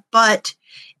time, but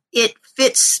it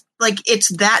fits. Like, it's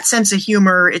that sense of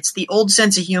humor. It's the old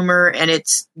sense of humor, and it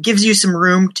gives you some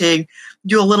room to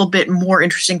do a little bit more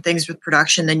interesting things with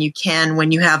production than you can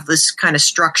when you have this kind of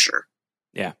structure.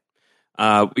 Yeah.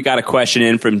 We got a question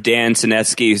in from Dan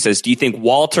Sinetsky who says, do you think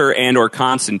Walter and or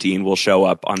Constantine will show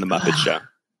up on the Muppet Show?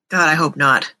 God, I hope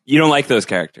not. You don't like those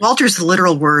characters? Walter's the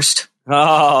literal worst.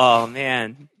 Oh,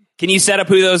 man. Can you set up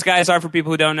who those guys are for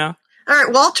people who don't know? All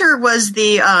right. Walter was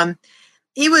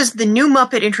he was the new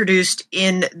Muppet introduced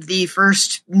in the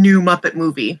first new Muppet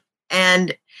movie.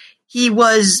 And it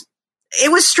was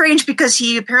strange because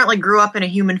he apparently grew up in a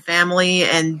human family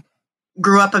and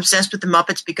grew up obsessed with the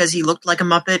Muppets because he looked like a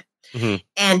Muppet. Mm-hmm.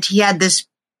 And he had this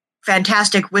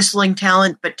fantastic whistling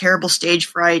talent, but terrible stage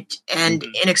fright. And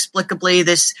inexplicably,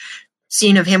 this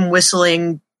scene of him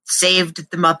whistling saved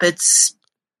the Muppets.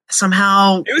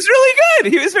 Somehow it was really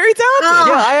good. He was very talented.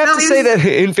 Yeah, I have to say that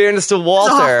in fairness to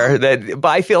Walter, but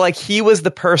I feel like he was the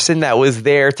person that was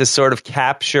there to sort of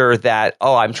capture that,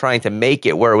 I'm trying to make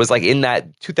it, where it was like in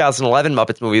that 2011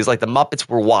 Muppets movie, it's like the Muppets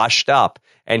were washed up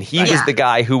And he was the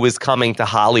guy who was coming to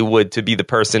Hollywood to be the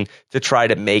person to try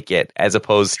to make it, as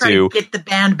opposed to get the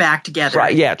band back together.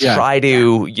 Try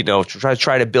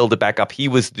to build it back up. He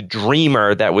was the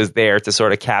dreamer that was there to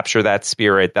sort of capture that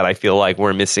spirit that I feel like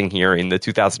we're missing here in the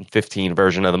 2015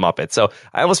 version of the Muppets. So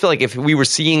I almost feel like if we were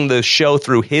seeing the show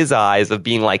through his eyes of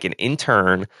being like an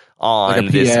intern on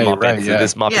like this PA, Muppets,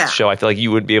 this Muppets show, I feel like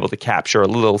you would be able to capture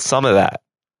some of that.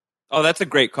 Oh, that's a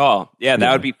great call. Yeah,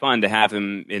 that would be fun to have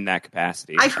him in that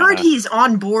capacity. I've heard he's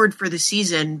on board for the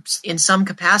season in some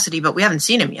capacity, but we haven't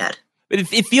seen him yet.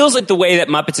 But it feels like the way that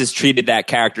Muppets has treated that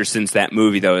character since that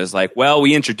movie, though, is like, well,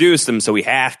 we introduced him, so we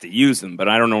have to use him, but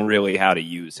I don't know really how to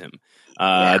use him.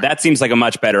 That seems like a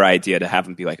much better idea. To have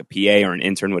him be like a PA or an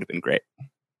intern would have been great.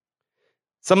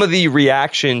 Some of the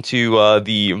reaction to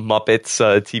the Muppets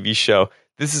TV show.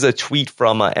 This is a tweet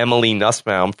from Emily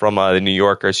Nussbaum from The New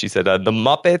Yorker. She said, the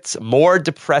Muppets, more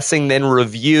depressing than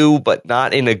Review, but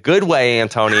not in a good way,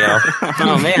 Antonio.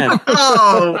 Oh,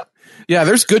 man. Yeah,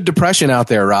 there's good depression out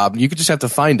there, Rob. You could just have to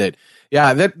find it.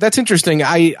 Yeah, that's interesting.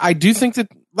 I do think that,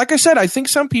 like I said, I think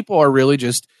some people are really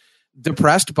just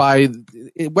depressed by,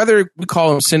 whether we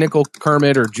call him cynical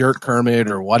Kermit or jerk Kermit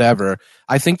or whatever.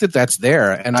 I think that that's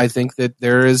there. And I think that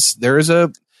there is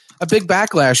a big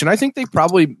backlash, and I think they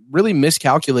probably really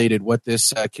miscalculated what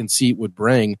this conceit would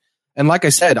bring. And like I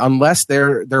said, unless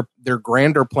their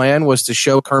grander plan was to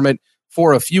show Kermit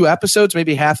for a few episodes,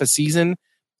 maybe half a season,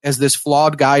 as this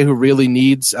flawed guy who really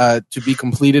needs to be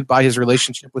completed by his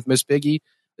relationship with Miss Piggy,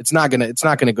 it's not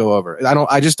gonna go over.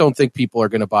 I just don't think people are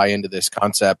gonna buy into this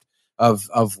concept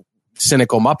of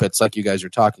cynical Muppets like you guys are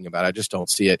talking about. I just don't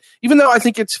see it. Even though I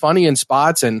think it's funny in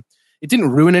spots, and it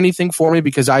didn't ruin anything for me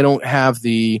because I don't have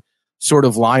the sort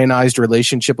of lionized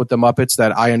relationship with the Muppets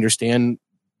that I understand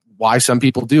why some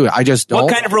people do. I just don't.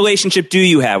 What kind of relationship do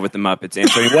you have with the Muppets,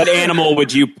 Anthony? What animal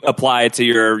would you apply to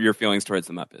your feelings towards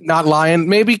the Muppets? Not lion,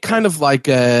 maybe kind of like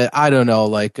I don't know,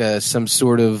 like some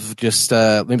sort of just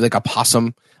maybe like a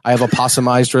possum. I have a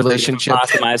possumized relationship. With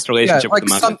the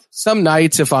Muppets. Some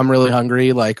nights, if I'm really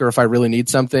hungry, or if I really need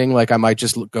something, I might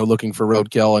just go looking for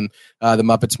roadkill, and the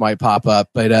Muppets might pop up.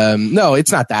 But no,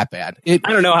 it's not that bad. I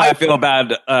don't know how I feel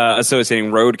about associating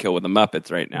roadkill with the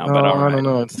Muppets right now. But I don't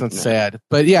know. It's not sad.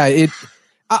 But yeah,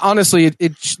 honestly,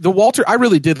 the Walter. I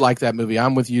really did like that movie.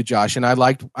 I'm with you, Josh, and I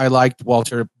liked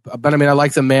Walter. But I mean, I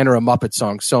like the Manor of Muppet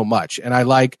song so much, and I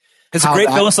like. It's a great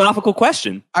philosophical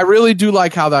question. I really do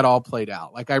like how that all played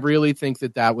out. I really think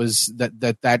that was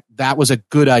a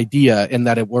good idea, and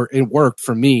that it worked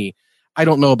for me. I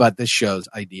don't know about this show's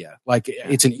idea.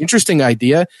 It's an interesting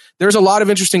idea. There's a lot of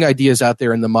interesting ideas out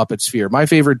there in the Muppet sphere. My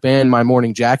favorite band, My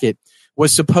Morning Jacket,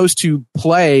 was supposed to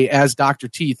play as Dr.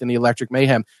 Teeth in the Electric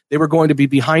Mayhem. They were going to be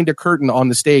behind a curtain on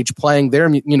the stage playing their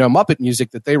Muppet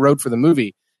music that they wrote for the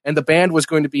movie, and the band was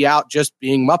going to be out just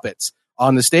being Muppets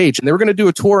on the stage, and they were going to do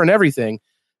a tour and everything.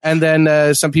 And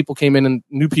then some people came in, and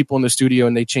new people in the studio,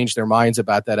 and they changed their minds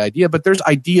about that idea. But there's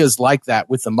ideas like that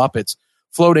with the Muppets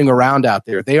floating around out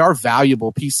there. They are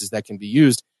valuable pieces that can be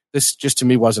used. This just, to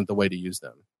me, wasn't the way to use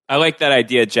them. I like that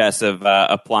idea, Jess, of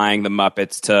applying the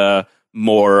Muppets to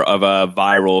more of a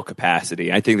viral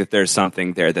capacity. I think that there's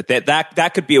something there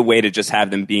that could be a way to just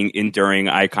have them being enduring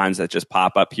icons that just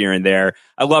pop up here and there.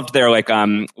 I loved their when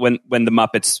the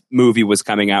Muppets movie was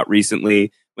coming out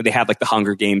recently, when they had the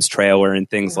Hunger Games trailer and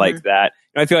things like that.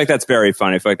 I feel like that's very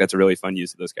fun. I feel like that's a really fun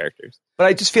use of those characters. But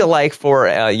I just feel like for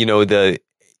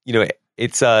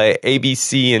it's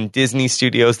ABC and Disney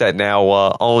Studios that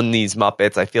now own these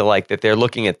Muppets. I feel like that they're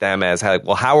looking at them as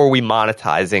how are we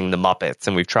monetizing the Muppets?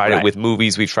 And we've tried it with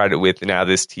movies. We've tried it with now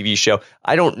this TV show.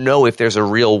 I don't know if there's a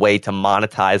real way to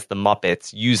monetize the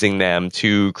Muppets using them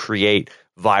to create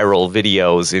viral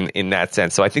videos in that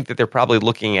sense. So I think that they're probably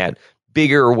looking at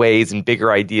bigger ways and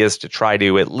bigger ideas to try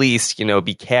to at least,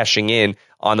 be cashing in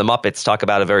on the Muppets. Talk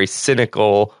about a very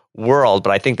cynical world.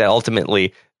 But I think that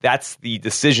ultimately that's the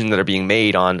decision that are being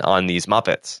made on these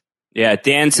Muppets. Yeah,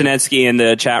 Dan Sinetsky in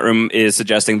the chat room is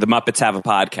suggesting the Muppets have a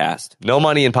podcast. No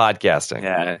money in podcasting.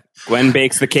 Yeah. Gwen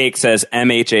Bakes the Cake says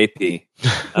MHAP.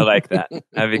 I like that.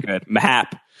 That'd be good.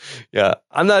 MHAP. Yeah,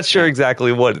 I'm not sure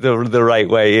exactly what the right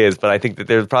way is, but I think that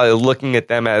they're probably looking at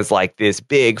them as this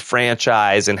big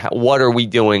franchise, and what are we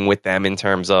doing with them in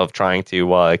terms of trying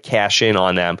to cash in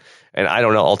on them. And I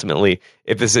don't know ultimately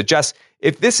if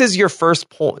this is your first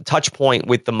touch point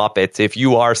with the Muppets, if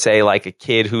you are, say, a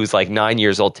kid who's 9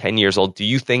 years old, 10 years old, do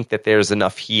you think that there's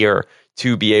enough here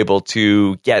to be able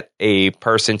to get a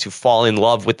person to fall in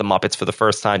love with the Muppets for the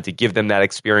first time, to give them that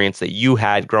experience that you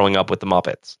had growing up with the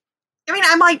Muppets? I mean,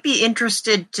 I might be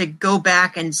interested to go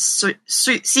back and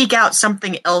seek out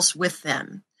something else with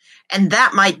them. And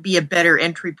that might be a better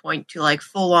entry point to like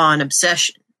full on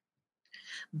obsession.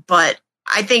 But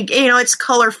I think, it's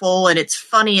colorful and it's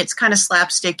funny. It's kind of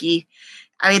slapsticky.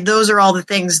 I mean, those are all the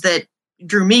things that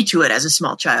drew me to it as a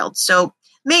small child. So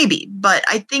maybe, but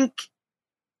I think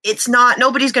it's not,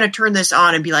 nobody's going to turn this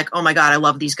on and be like, oh my God, I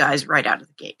love these guys right out of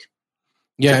the gate.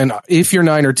 Yeah, and if you're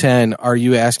 9 or 10, are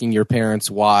you asking your parents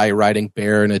why writing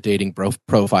bear in a dating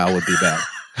profile would be bad?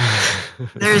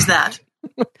 There's that.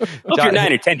 Well, if you're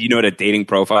 9 or 10, do you know what a dating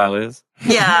profile is?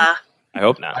 Yeah. I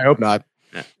hope not. I hope not.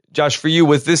 Josh, for you,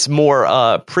 was this more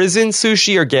prison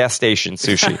sushi or gas station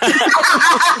sushi?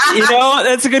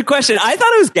 That's a good question. I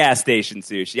thought it was gas station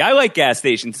sushi. I like gas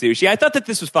station sushi. I thought that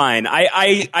this was fine.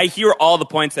 I hear all the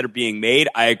points that are being made.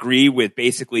 I agree with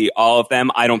basically all of them.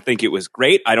 I don't think it was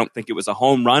great. I don't think it was a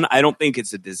home run. I don't think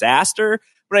it's a disaster.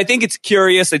 But I think it's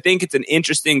curious. I think it's an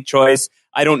interesting choice.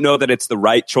 I don't know that it's the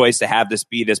right choice to have this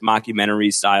be this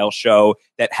mockumentary style show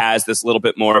that has this little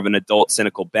bit more of an adult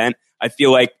cynical bent. I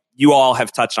feel like you all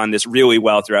have touched on this really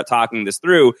well throughout talking this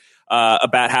through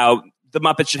about how the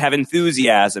Muppets should have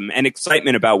enthusiasm and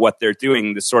excitement about what they're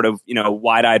doing, this sort of,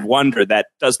 wide-eyed wonder that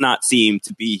does not seem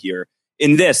to be here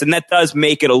in this. And that does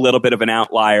make it a little bit of an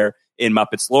outlier in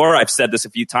Muppets lore. I've said this a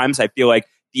few times. I feel like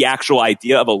the actual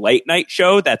idea of a late night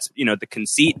show, that's, the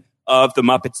conceit of the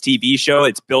Muppets TV show,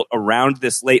 it's built around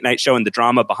this late night show and the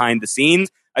drama behind the scenes.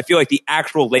 I feel like the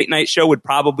actual late night show would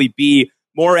probably be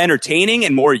more entertaining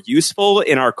and more useful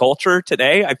in our culture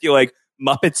today. I feel like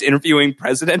Muppets interviewing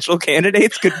presidential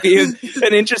candidates could be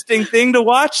an interesting thing to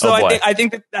watch. So I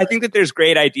think that there's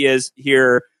great ideas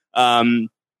here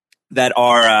that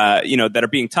are that are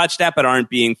being touched at but aren't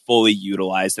being fully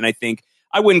utilized. And I think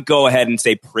I wouldn't go ahead and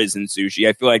say prison sushi.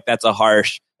 I feel like that's a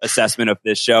harsh assessment of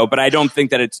this show, but I don't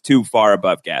think that it's too far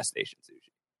above gas station sushi.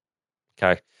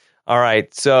 Okay. All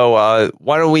right, so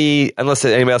why don't we, unless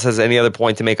anybody else has any other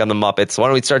point to make on the Muppets, why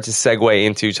don't we start to segue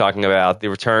into talking about the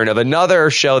return of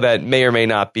another show that may or may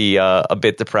not be a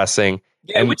bit depressing.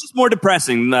 Yeah, which is more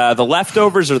depressing, the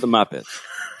Leftovers or the Muppets?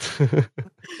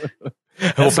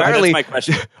 Apparently, that's my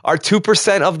question. Are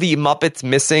 2% of the Muppets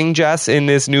missing, Jess, in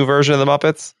this new version of the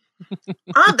Muppets?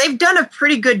 They've done a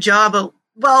pretty good job.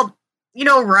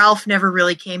 Ralph never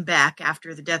really came back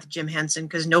after the death of Jim Henson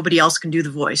because nobody else can do the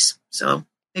voice. So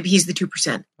maybe he's the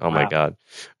 2%. Oh my God!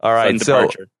 All right, so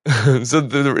it's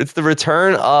the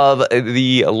return of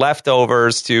the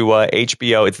Leftovers to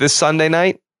HBO. It's this Sunday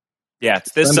night. Yeah,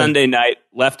 it's this Sunday night.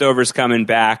 Leftovers coming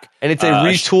back, and it's a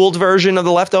retooled version of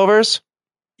the Leftovers.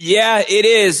 Yeah, it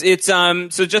is. It's so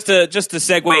just to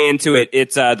segue into it.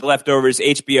 It's the Leftovers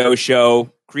HBO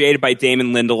show created by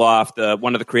Damon Lindelof,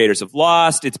 one of the creators of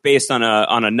Lost. It's based on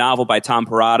a novel by Tom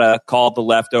Perrotta called The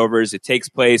Leftovers. It takes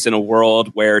place in a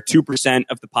world where 2%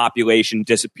 of the population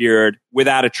disappeared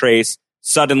without a trace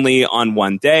suddenly on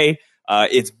one day.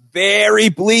 It's very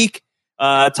bleak.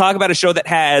 Talk about a show that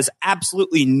has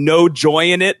absolutely no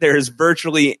joy in it. There's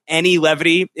virtually any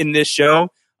levity in this show.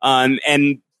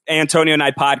 And Antonio and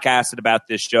I podcasted about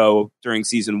this show during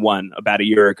season 1 about a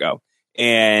year ago.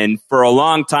 And for a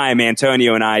long time,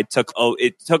 Antonio and I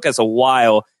it took us a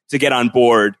while to get on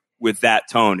board with that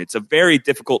tone. It's a very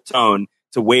difficult tone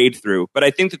to wade through. But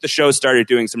I think that the show started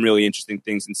doing some really interesting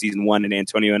things in season 1, and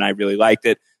Antonio and I really liked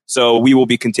it. So we will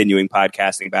be continuing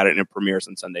podcasting about it, and it premieres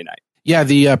on Sunday night. Yeah,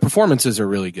 the performances are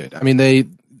really good. I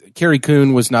mean, Carrie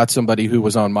Coon was not somebody who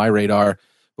was on my radar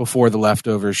before The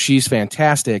Leftovers. She's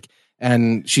fantastic,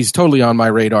 and she's totally on my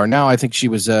radar now. I think she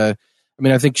was a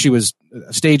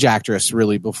stage actress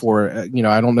really before. I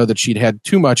don't know that she'd had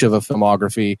too much of a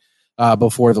filmography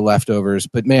before The Leftovers,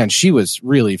 but man, she was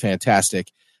really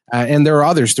fantastic. And there are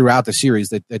others throughout the series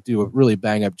that do a really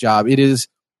bang up job.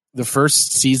 The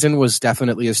first season was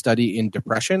definitely a study in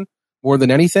depression more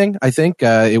than anything. I think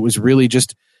it was really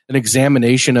just an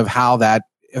examination of how that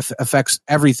affects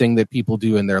everything that people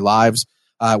do in their lives,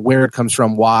 where it comes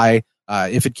from, why,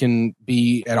 if it can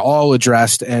be at all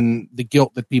addressed, and the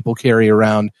guilt that people carry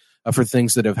around for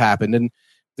things that have happened. And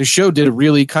the show did a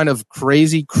really kind of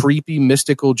crazy, creepy,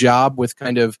 mystical job with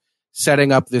kind of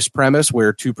setting up this premise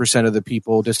where 2% of the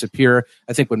people disappear.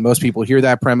 I think when most people hear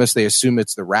that premise, they assume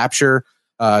it's the rapture.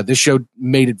 This show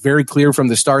made it very clear from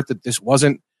the start that this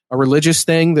wasn't a religious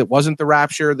thing, that wasn't the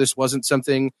rapture. This wasn't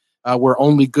something where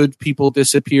only good people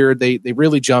disappeared. They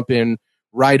really jump in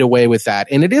right away with that.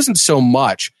 And it isn't so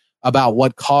much about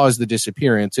what caused the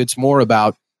disappearance. It's more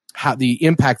about how the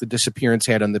impact the disappearance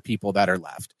had on the people that are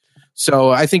left. So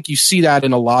I think you see that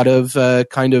in a lot of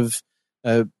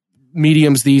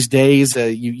mediums these days.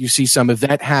 You see some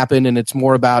event happen, and it's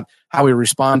more about how we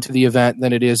respond to the event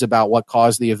than it is about what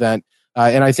caused the event.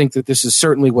 And I think that this is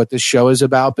certainly what this show is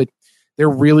about. But they're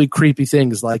really creepy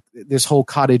things like this whole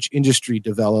cottage industry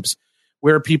develops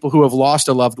where people who have lost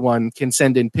a loved one can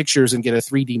send in pictures and get a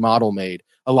 3D model made,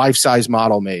 a life-size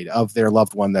model made of their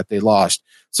loved one that they lost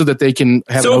so that they can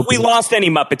have. So if we lost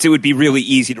any Muppets, it would be really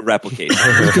easy to replicate.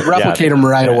 We could replicate them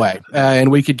right away,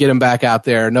 and we could get them back out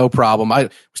there, no problem. I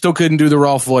still couldn't do the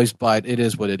Rolf voice, but it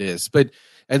is what it is. But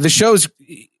the show's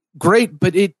great,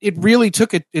 but it really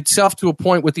took itself to a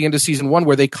point with the end of season 1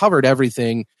 where they covered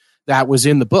everything that was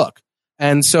in the book.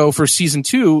 And so for season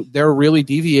 2, they're really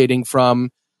deviating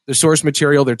from the source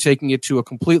material. They're taking it to a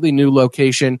completely new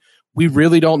location. We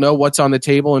really don't know what's on the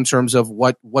table in terms of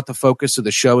what the focus of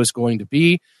the show is going to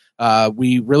be.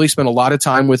 We really spent a lot of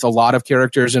time with a lot of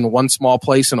characters in one small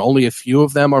place, and only a few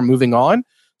of them are moving on.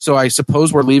 So I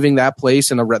suppose we're leaving that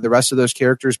place and the rest of those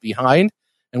characters behind,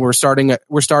 and we're starting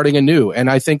anew. And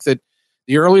I think that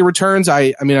the early returns,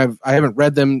 I haven't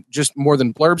read them, just more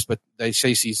than blurbs, but they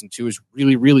say season 2 is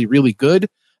really, really, really good.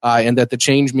 And that the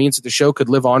change means that the show could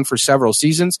live on for several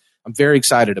seasons. I'm very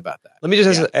excited about that. Let me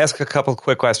just ask a couple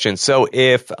quick questions. So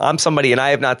if I'm somebody and I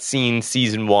have not seen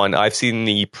season 1, I've seen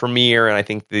the premiere and I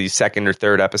think the second or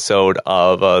third episode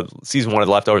of season 1 of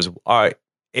The Leftovers. All right,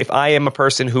 if I am a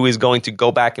person who is going to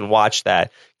go back and watch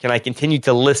that, can I continue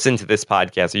to listen to this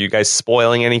podcast? Are you guys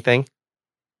spoiling anything?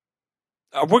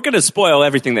 We're going to spoil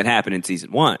everything that happened in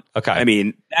season 1. Okay. I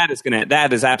mean, that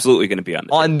is absolutely going to be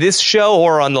on this show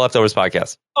or on the Leftovers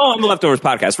podcast? Oh, on the Leftovers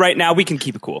podcast. Right now, we can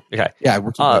keep it cool. Okay. Yeah,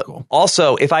 we're keeping it cool.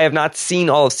 Also, if I have not seen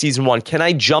all of season 1, can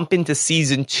I jump into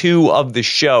season 2 of the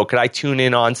show? Could I tune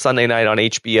in on Sunday night on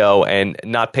HBO and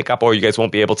not pick up, or you guys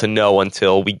won't be able to know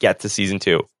until we get to season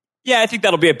 2? Yeah, I think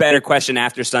that'll be a better question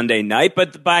after Sunday night,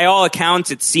 but by all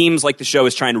accounts, it seems like the show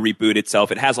is trying to reboot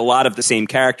itself. It has a lot of the same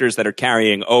characters that are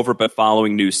carrying over, but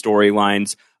following new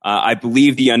storylines. I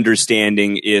believe the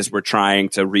understanding is we're trying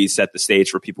to reset the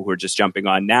stage for people who are just jumping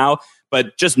on now,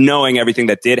 but just knowing everything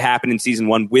that did happen in season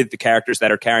 1 with the characters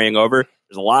that are carrying over,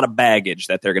 there's a lot of baggage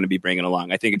that they're going to be bringing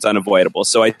along. I think it's unavoidable.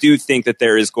 So I do think that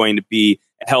there is going to be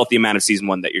a healthy amount of season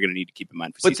 1 that you're going to need to keep in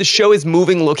mind. But the show is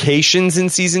moving locations in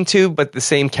season 2, but the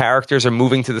same characters are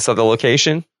moving to this other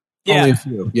location? Yeah. Only a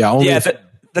few. Yeah, only a few.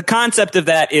 The concept of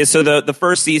that is, so the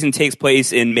first season takes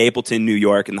place in Mapleton, New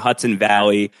York, in the Hudson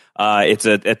Valley. It's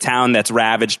a town that's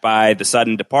ravaged by the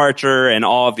sudden departure, and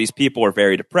all of these people are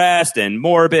very depressed and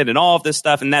morbid and all of this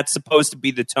stuff, and that's supposed to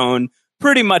be the tone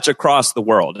pretty much across the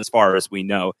world, as far as we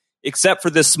know, except for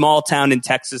this small town in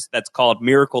Texas that's called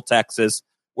Miracle, Texas,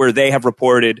 where they have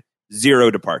reported 0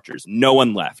 departures. No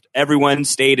one left. Everyone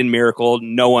stayed in Miracle.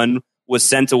 No one was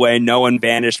sent away. No one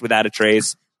vanished without a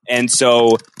trace. And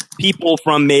so people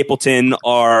from Mapleton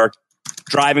are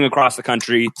driving across the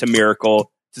country to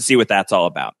Miracle to see what that's all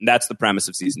about. And that's the premise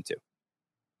of season 2.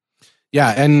 Yeah,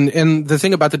 and the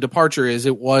thing about the departure is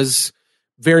it was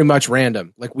very much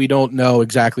random. Like, we don't know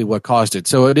exactly what caused it.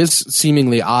 So it is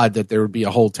seemingly odd that there would be a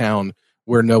whole town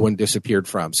where no one disappeared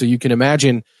from. So you can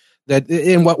imagine that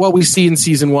in what we see in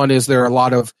season 1 is there are a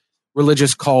lot of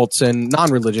religious cults and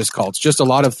non-religious cults, just a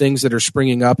lot of things that are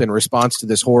springing up in response to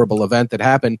this horrible event that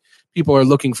happened. People are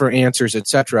looking for answers,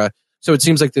 etc. So it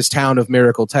seems like this town of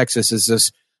Miracle, Texas is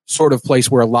this sort of place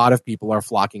where a lot of people are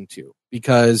flocking to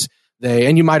because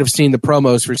and you might have seen the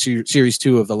promos for series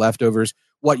 2 of The Leftovers.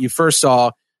 What you first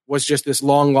saw was just this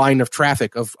long line of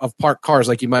traffic of parked cars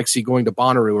like you might see going to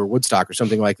Bonnaroo or Woodstock or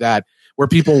something like that, where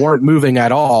people weren't moving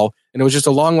at all. And it was just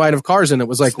a long line of cars, and it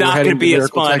was like, it's not going to be as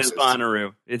fun Texas. as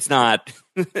Bonnaroo. It's not.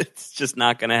 It's just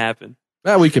not going to happen.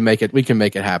 Well, we can make it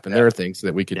happen. Yeah. There are things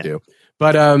that we could do.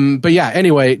 But yeah,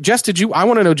 anyway, I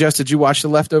want to know, Jess, did you watch The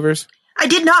Leftovers? I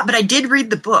did not, but I did read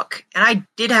the book, and I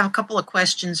did have a couple of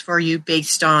questions for you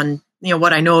based on,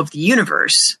 what I know of the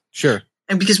universe. Sure.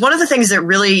 And because one of the things that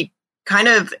really kind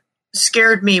of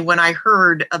scared me when I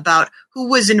heard about who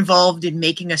was involved in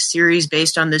making a series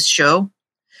based on this show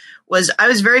was I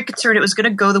was very concerned it was going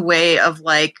to go the way of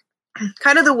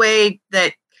kind of the way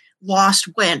that Lost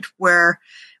went, where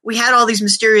we had all these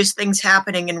mysterious things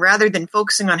happening, and rather than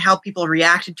focusing on how people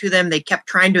reacted to them, they kept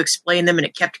trying to explain them, and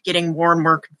it kept getting more and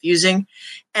more confusing.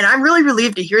 And I'm really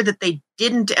relieved to hear that they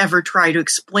didn't ever try to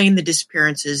explain the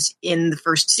disappearances in the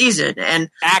first season. And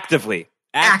actively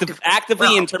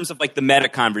well, in terms of the meta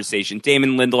conversation.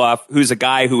 Damon Lindelof, who's a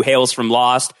guy who hails from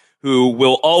Lost, who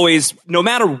will always, no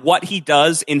matter what he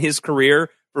does in his career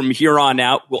from here on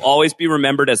out, will always be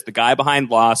remembered as the guy behind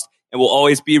Lost, and will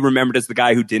always be remembered as the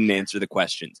guy who didn't answer the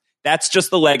questions. That's just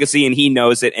the legacy, and he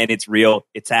knows it, and it's real.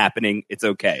 It's happening. It's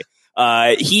okay.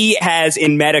 He has,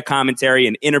 in meta commentary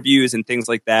and interviews and things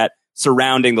like that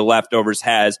surrounding The Leftovers,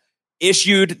 has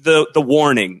issued the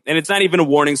warning. And it's not even a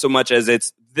warning so much as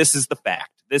this is the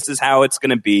fact. This is how it's going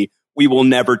to be. we will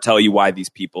never tell you why these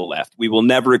people left. We will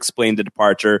never explain the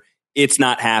departure. It's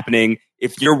not happening.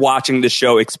 If you're watching the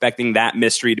show expecting that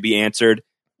mystery to be answered,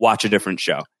 watch a different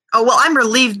show. Oh, well, I'm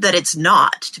relieved that it's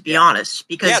not, to be honest,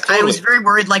 because totally. I was very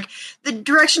worried, like, the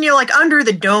direction, like, Under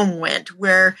the Dome went,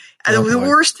 where the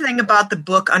worst thing about the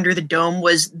book Under the Dome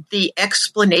was the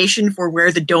explanation for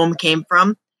where the dome came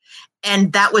from.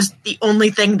 And that was the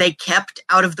only thing they kept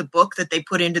out of the book that they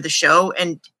put into the show.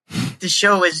 And the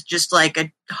show is just like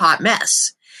a hot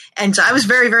mess. And so I was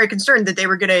very, very concerned that they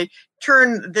were going to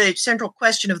turn the central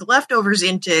question of the leftovers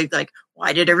into, like,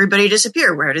 why did everybody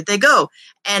disappear? Where did they go?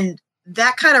 And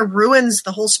that kind of ruins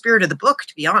the whole spirit of the book,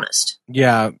 to be honest.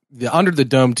 Yeah, the Under the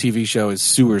Dome TV show is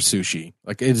sewer sushi.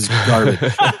 Like, it is garbage.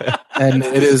 And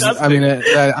it is, I mean,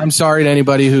 I'm sorry to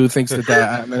anybody who thinks that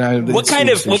I mean, what kind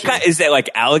is that, like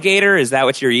alligator? Is that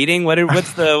what you're eating?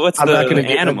 What's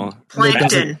the animal?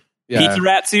 Plankton. Yeah. Pizza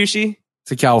rat sushi?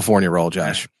 It's a California roll,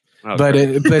 Josh. Oh, but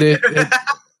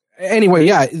anyway,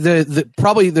 yeah, the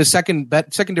probably the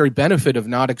secondary benefit of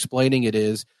not explaining it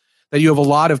is that you have a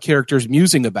lot of characters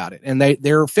musing about it, and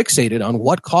they're fixated on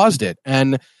what caused it,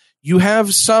 and you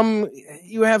have some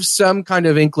kind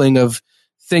of inkling of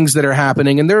things that are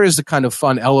happening, and there is a kind of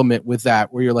fun element with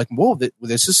that where you're like, whoa,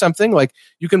 this is something, like,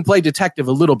 you can play detective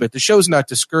a little bit. The show's not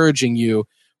discouraging you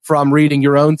from reading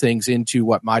your own things into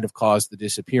what might have caused the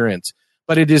disappearance,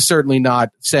 but it is certainly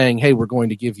not saying, hey, we're going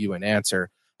to give you an answer.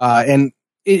 And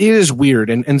it is weird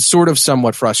and sort of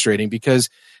somewhat frustrating, because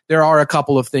there are a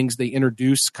couple of things they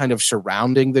introduce kind of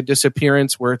surrounding the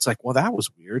disappearance where it's like, well, that was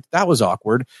weird. That was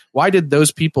awkward. Why did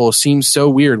those people seem so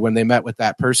weird when they met with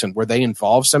that person? Were they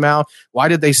involved somehow? Why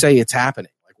did they say it's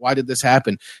happening? Like, why did this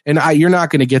happen? And you're not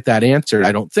going to get that answer,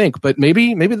 I don't think. But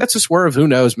maybe that's a swerve. Who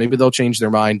knows? Maybe they'll change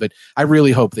their mind. But I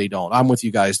really hope they don't. I'm with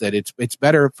you guys that it's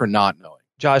better for not knowing.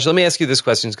 Josh, let me ask you this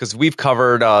question, because we've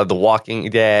covered The Walking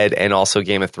Dead and also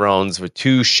Game of Thrones, with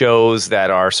two shows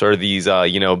that are sort of these,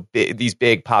 these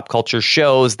big pop culture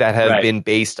shows that have been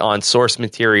based on source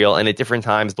material. And at different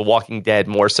times, The Walking Dead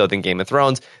more so than Game of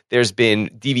Thrones, there's been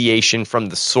deviation from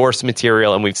the source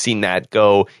material, and we've seen that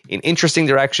go in interesting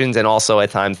directions and also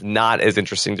at times not as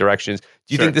interesting directions.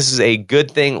 Do you think this is a good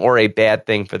thing or a bad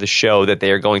thing for the show that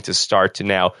they are going to start to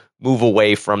now move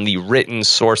away from the written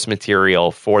source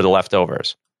material for The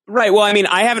Leftovers? Right. Well, I mean,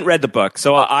 I haven't read the book,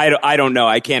 so I don't know.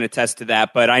 I can't attest to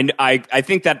that, but I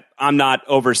think that I'm not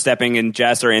overstepping, and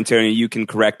Jess or Antonio, you can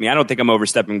correct me. I don't think I'm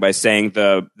overstepping by saying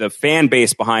the fan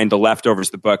base behind The Leftovers,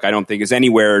 the book, I don't think is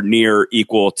anywhere near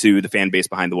equal to the fan base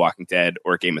behind The Walking Dead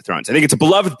or Game of Thrones. I think it's a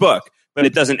beloved book, but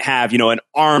it doesn't have, an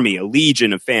army, a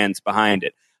legion of fans behind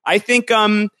it. I think,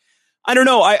 I don't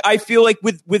know. I feel like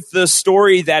with the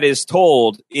story that is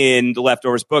told in The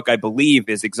Leftovers book, I believe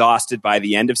is exhausted by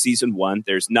the end of season 1.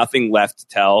 There's nothing left to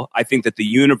tell. I think that the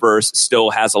universe still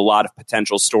has a lot of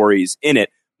potential stories in it.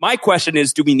 My question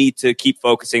is, do we need to keep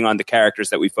focusing on the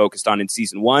characters that we focused on in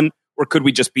season 1? Or could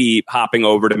we just be hopping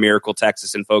over to Miracle,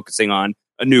 Texas and focusing on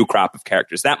a new crop of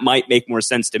characters? That might make more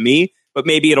sense to me, but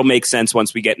maybe it'll make sense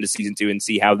once we get into season 2 and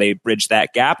see how they bridge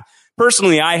that gap.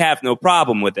 Personally, I have no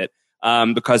problem with it.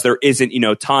 Because there isn't,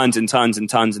 tons and tons and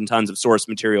tons and tons of source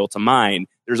material to mine.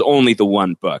 There's only the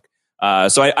one book.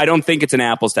 So I don't think it's an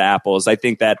apples to apples. I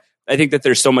think that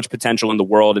there's so much potential in the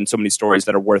world and so many stories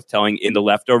that are worth telling in The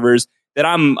Leftovers that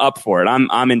I'm up for it.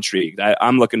 I'm intrigued.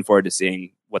 I'm looking forward to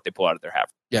seeing what they pull out of their hat.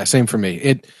 Yeah, same for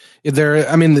me.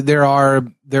 There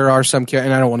are some,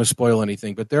 and I don't want to spoil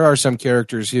anything, but there are some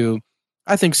characters who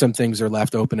I think some things are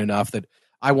left open enough that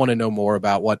I want to know more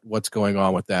about what's going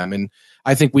on with them. And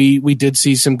I think we did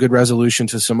see some good resolution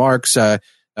to some arcs.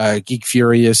 Geek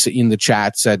Furious in the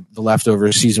chat said The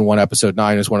Leftovers season 1, episode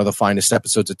 9 is one of the finest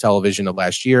episodes of television of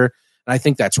last year. And I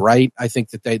think that's right. I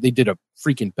think that they did a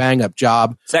freaking bang up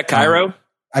job. Is that Cairo?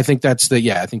 I think that's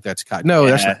Cairo. No,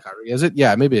 that's not Cairo. Is it?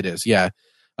 Yeah, maybe it is. Yeah.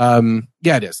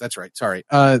 It is. That's right. Sorry.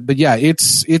 But yeah,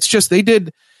 it's just, they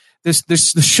did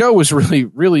the show was really,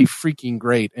 really freaking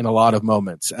great in a lot of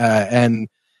moments. And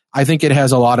I think it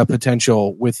has a lot of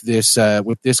potential with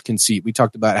this conceit. We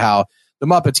talked about how the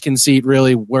Muppets conceit,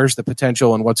 really, where's the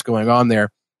potential and what's going on there.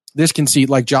 This conceit,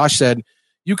 like Josh said,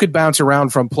 you could bounce around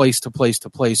from place to place to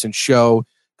place and show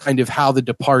kind of how the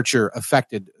departure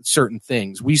affected certain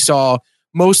things. We saw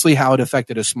mostly how it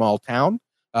affected a small town,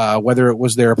 whether it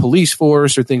was their police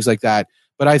force or things like that.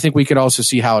 But I think we could also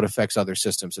see how it affects other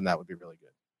systems, and that would be really good.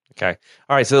 Okay.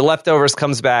 All right. So The Leftovers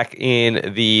comes back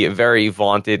in the very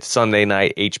vaunted Sunday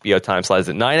night HBO time slot. Is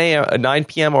it 9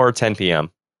 p.m. or 10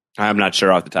 p.m.? I'm not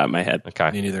sure off the top of my head.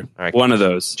 Okay. Me neither. All right. One of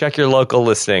those. Check your local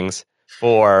listings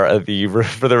for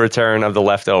the return of The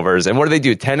Leftovers. And what do they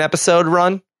do? 10 episode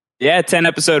run? Yeah,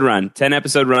 10-episode run.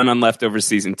 10-episode run on Leftovers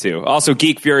Season 2. Also,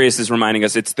 Geek Furious is reminding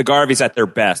us it's the Garveys at their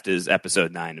best is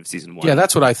episode 9 of Season 1. Yeah,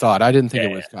 that's what I thought. I didn't think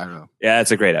it was Cairo. Yeah,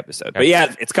 it's a great episode. But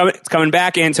yeah, it's coming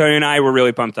back. Antonio and I were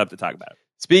really pumped up to talk about it.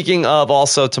 Speaking of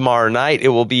also tomorrow night, it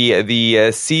will be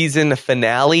the season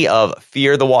finale of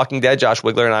Fear the Walking Dead. Josh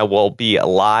Wigler and I will be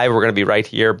live. We're going to be right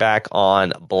here back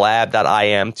on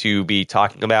blab.im to be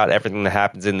talking about everything that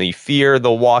happens in the Fear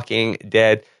the Walking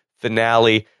Dead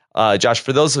finale. Josh,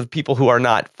 for those of people who are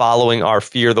not following our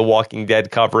Fear the Walking Dead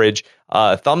coverage,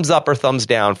 thumbs up or thumbs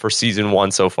down for season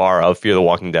 1 so far of Fear the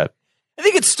Walking Dead? I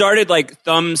think it started like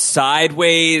thumbs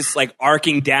sideways, like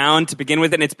arcing down to begin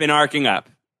with, and it's been arcing up.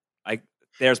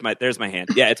 There's my hand.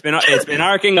 Yeah, it's been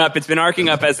arcing up. It's been arcing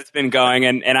up as it's been going,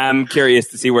 and I'm curious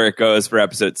to see where it goes for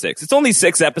episode 6. It's only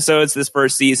 6 episodes this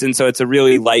first season, so it's a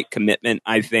really light commitment,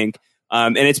 I think.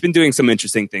 And it's been doing some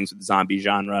interesting things with the zombie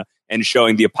genre and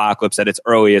showing the apocalypse at its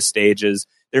earliest stages.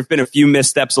 There have been a few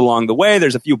missteps along the way.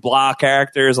 There's a few blah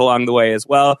characters along the way as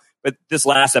well. But this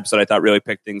last episode, I thought, really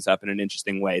picked things up in an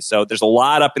interesting way. So there's a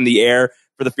lot up in the air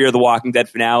for the Fear the Walking Dead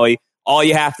finale. All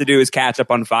you have to do is catch up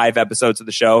on 5 episodes of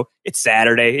the show. It's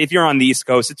Saturday. If you're on the East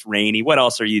Coast, it's rainy. What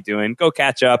else are you doing? Go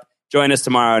catch up. Join us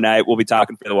tomorrow night. We'll be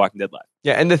talking Fear the Walking Dead live.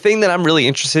 Yeah, and the thing that I'm really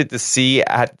interested to see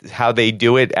at how they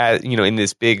do it in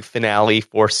this big finale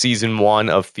for season 1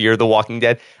 of Fear the Walking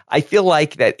Dead, I feel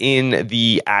like that in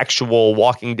the actual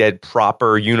Walking Dead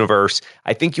proper universe,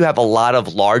 I think you have a lot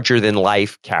of larger than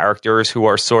life characters who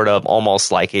are sort of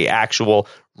almost like a actual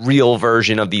real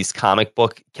version of these comic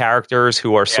book characters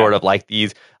who are sort of like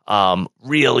these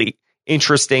really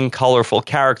interesting, colorful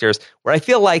characters, where I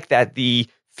feel like that the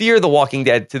Fear the Walking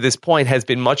Dead to this point has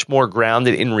been much more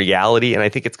grounded in reality, and I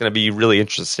think it's going to be really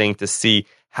interesting to see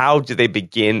how do they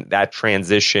begin that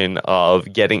transition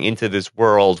of getting into this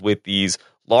world with these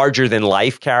larger than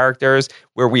life characters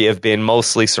where we have been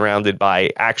mostly surrounded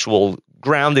by actual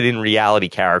grounded in reality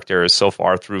characters so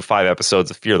far through 5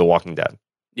 episodes of Fear the Walking Dead.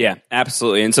 Yeah,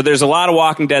 absolutely. And so there's a lot of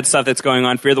Walking Dead stuff that's going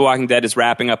on. Fear the Walking Dead is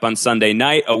wrapping up on Sunday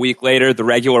night. A week later, the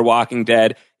regular Walking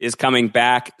Dead is coming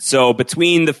back. So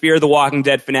between the Fear the Walking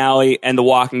Dead finale and the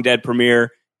Walking Dead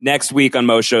premiere, next week on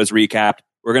Most Shows Recapped,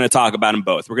 we're going to talk about them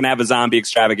both. We're going to have a zombie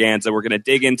extravaganza. We're going to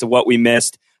dig into what we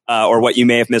missed or what you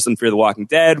may have missed on Fear the Walking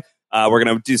Dead. We're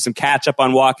going to do some catch up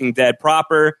on Walking Dead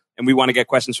proper. And we want to get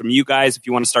questions from you guys. If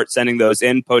you want to start sending those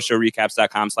in,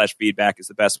 postshowrecaps.com/feedback is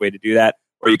the best way to do that.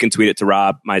 Or you can tweet it to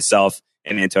Rob, myself,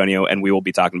 and Antonio, and we will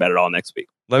be talking about it all next week.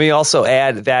 Let me also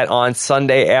add that on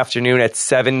Sunday afternoon at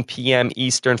 7 p.m.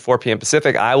 Eastern, 4 p.m.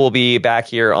 Pacific, I will be back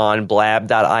here on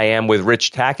blab.im with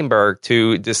Rich Tackenberg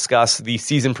to discuss the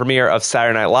season premiere of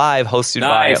Saturday Night Live hosted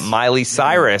by Miley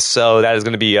Cyrus. So that is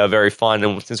going to be very fun.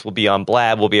 And since we'll be on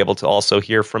Blab, we'll be able to also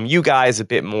hear from you guys a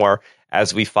bit more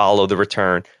as we follow the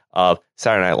return of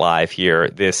Saturday Night Live here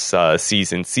this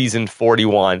season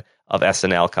 41 of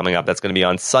SNL coming up. That's going to be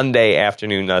on Sunday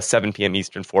afternoon, 7 p.m.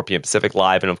 Eastern, 4 p.m. Pacific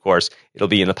live. And of course, it'll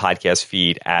be in the podcast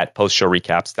feed at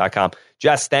postshowrecaps.com.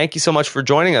 Jess, thank you so much for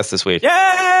joining us this week. Yay!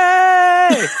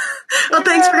 Well,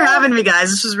 thanks for having me,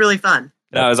 guys. This was really fun.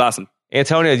 That was awesome.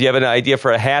 Antonio, do you have an idea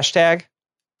for a hashtag?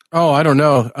 Oh, I don't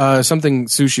know. Something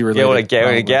sushi related. Yeah,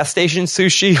 a gas station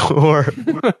sushi or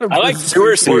I like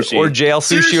sewer sushi. Or jail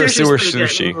sushi or sewer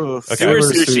sushi. Okay. Sewer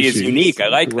sushi is unique. I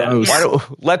like that. Why don't,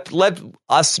 let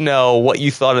us know what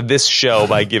you thought of this show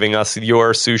by giving us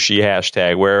your sushi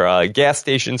hashtag, where gas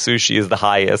station sushi is the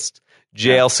highest,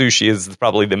 jail sushi is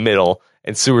probably the middle,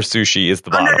 and sewer sushi is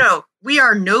the bottom. No. We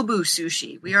are Nobu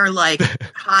sushi. We are like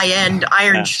high-end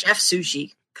Iron Chef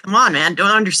sushi. Come on, man.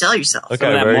 Don't undersell yourself. Okay, some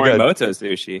of that very good. Morimoto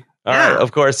sushi. All right.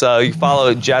 Of course, you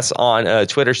follow Jess on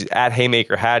Twitter. She's at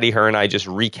Haymaker Hattie. Her and I just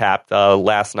recapped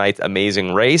last night's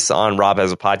Amazing Race on Rob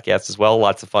Has a Podcast as well.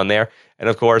 Lots of fun there. And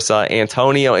of course,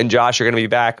 Antonio and Josh are going to be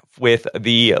back with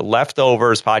the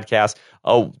Leftovers podcast.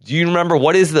 Oh, do you remember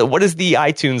what is the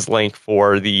iTunes link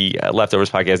for the Leftovers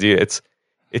podcast?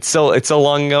 It's so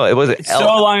long ago. So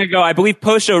long ago. I believe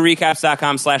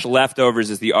postshowrecaps.com/leftovers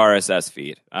is the RSS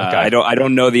feed. Okay. I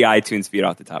don't know the iTunes feed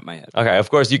off the top of my head. Okay. Of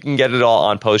course, you can get it all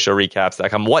on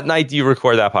postshowrecaps.com. What night do you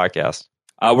record that podcast?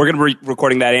 We're going to be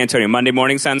recording that, Antonio. Monday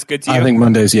morning sounds good to you? I think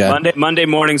Mondays, yeah. Monday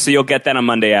morning, so you'll get that on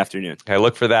Monday afternoon. Okay.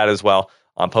 Look for that as well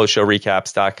on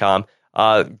postshowrecaps.com.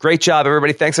 Great job,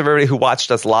 everybody. Thanks, everybody who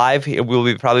watched us live. We'll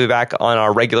be probably back on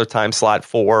our regular time slot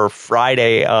for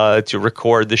Friday to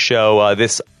record the show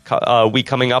this week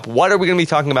coming up. What are we going to be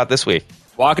talking about this week?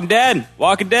 Walking Dead,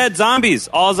 zombies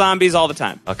all the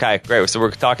time. Okay, great. So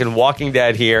we're talking Walking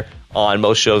Dead here on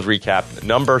Most Shows Recap,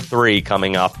 number 3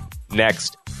 coming up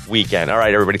next weekend. All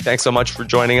right, everybody. Thanks so much for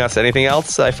joining us. Anything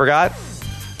else I forgot?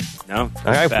 No,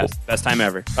 All right, best time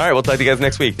ever. All right, we'll talk to you guys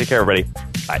next week. Take care, everybody.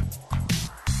 Bye.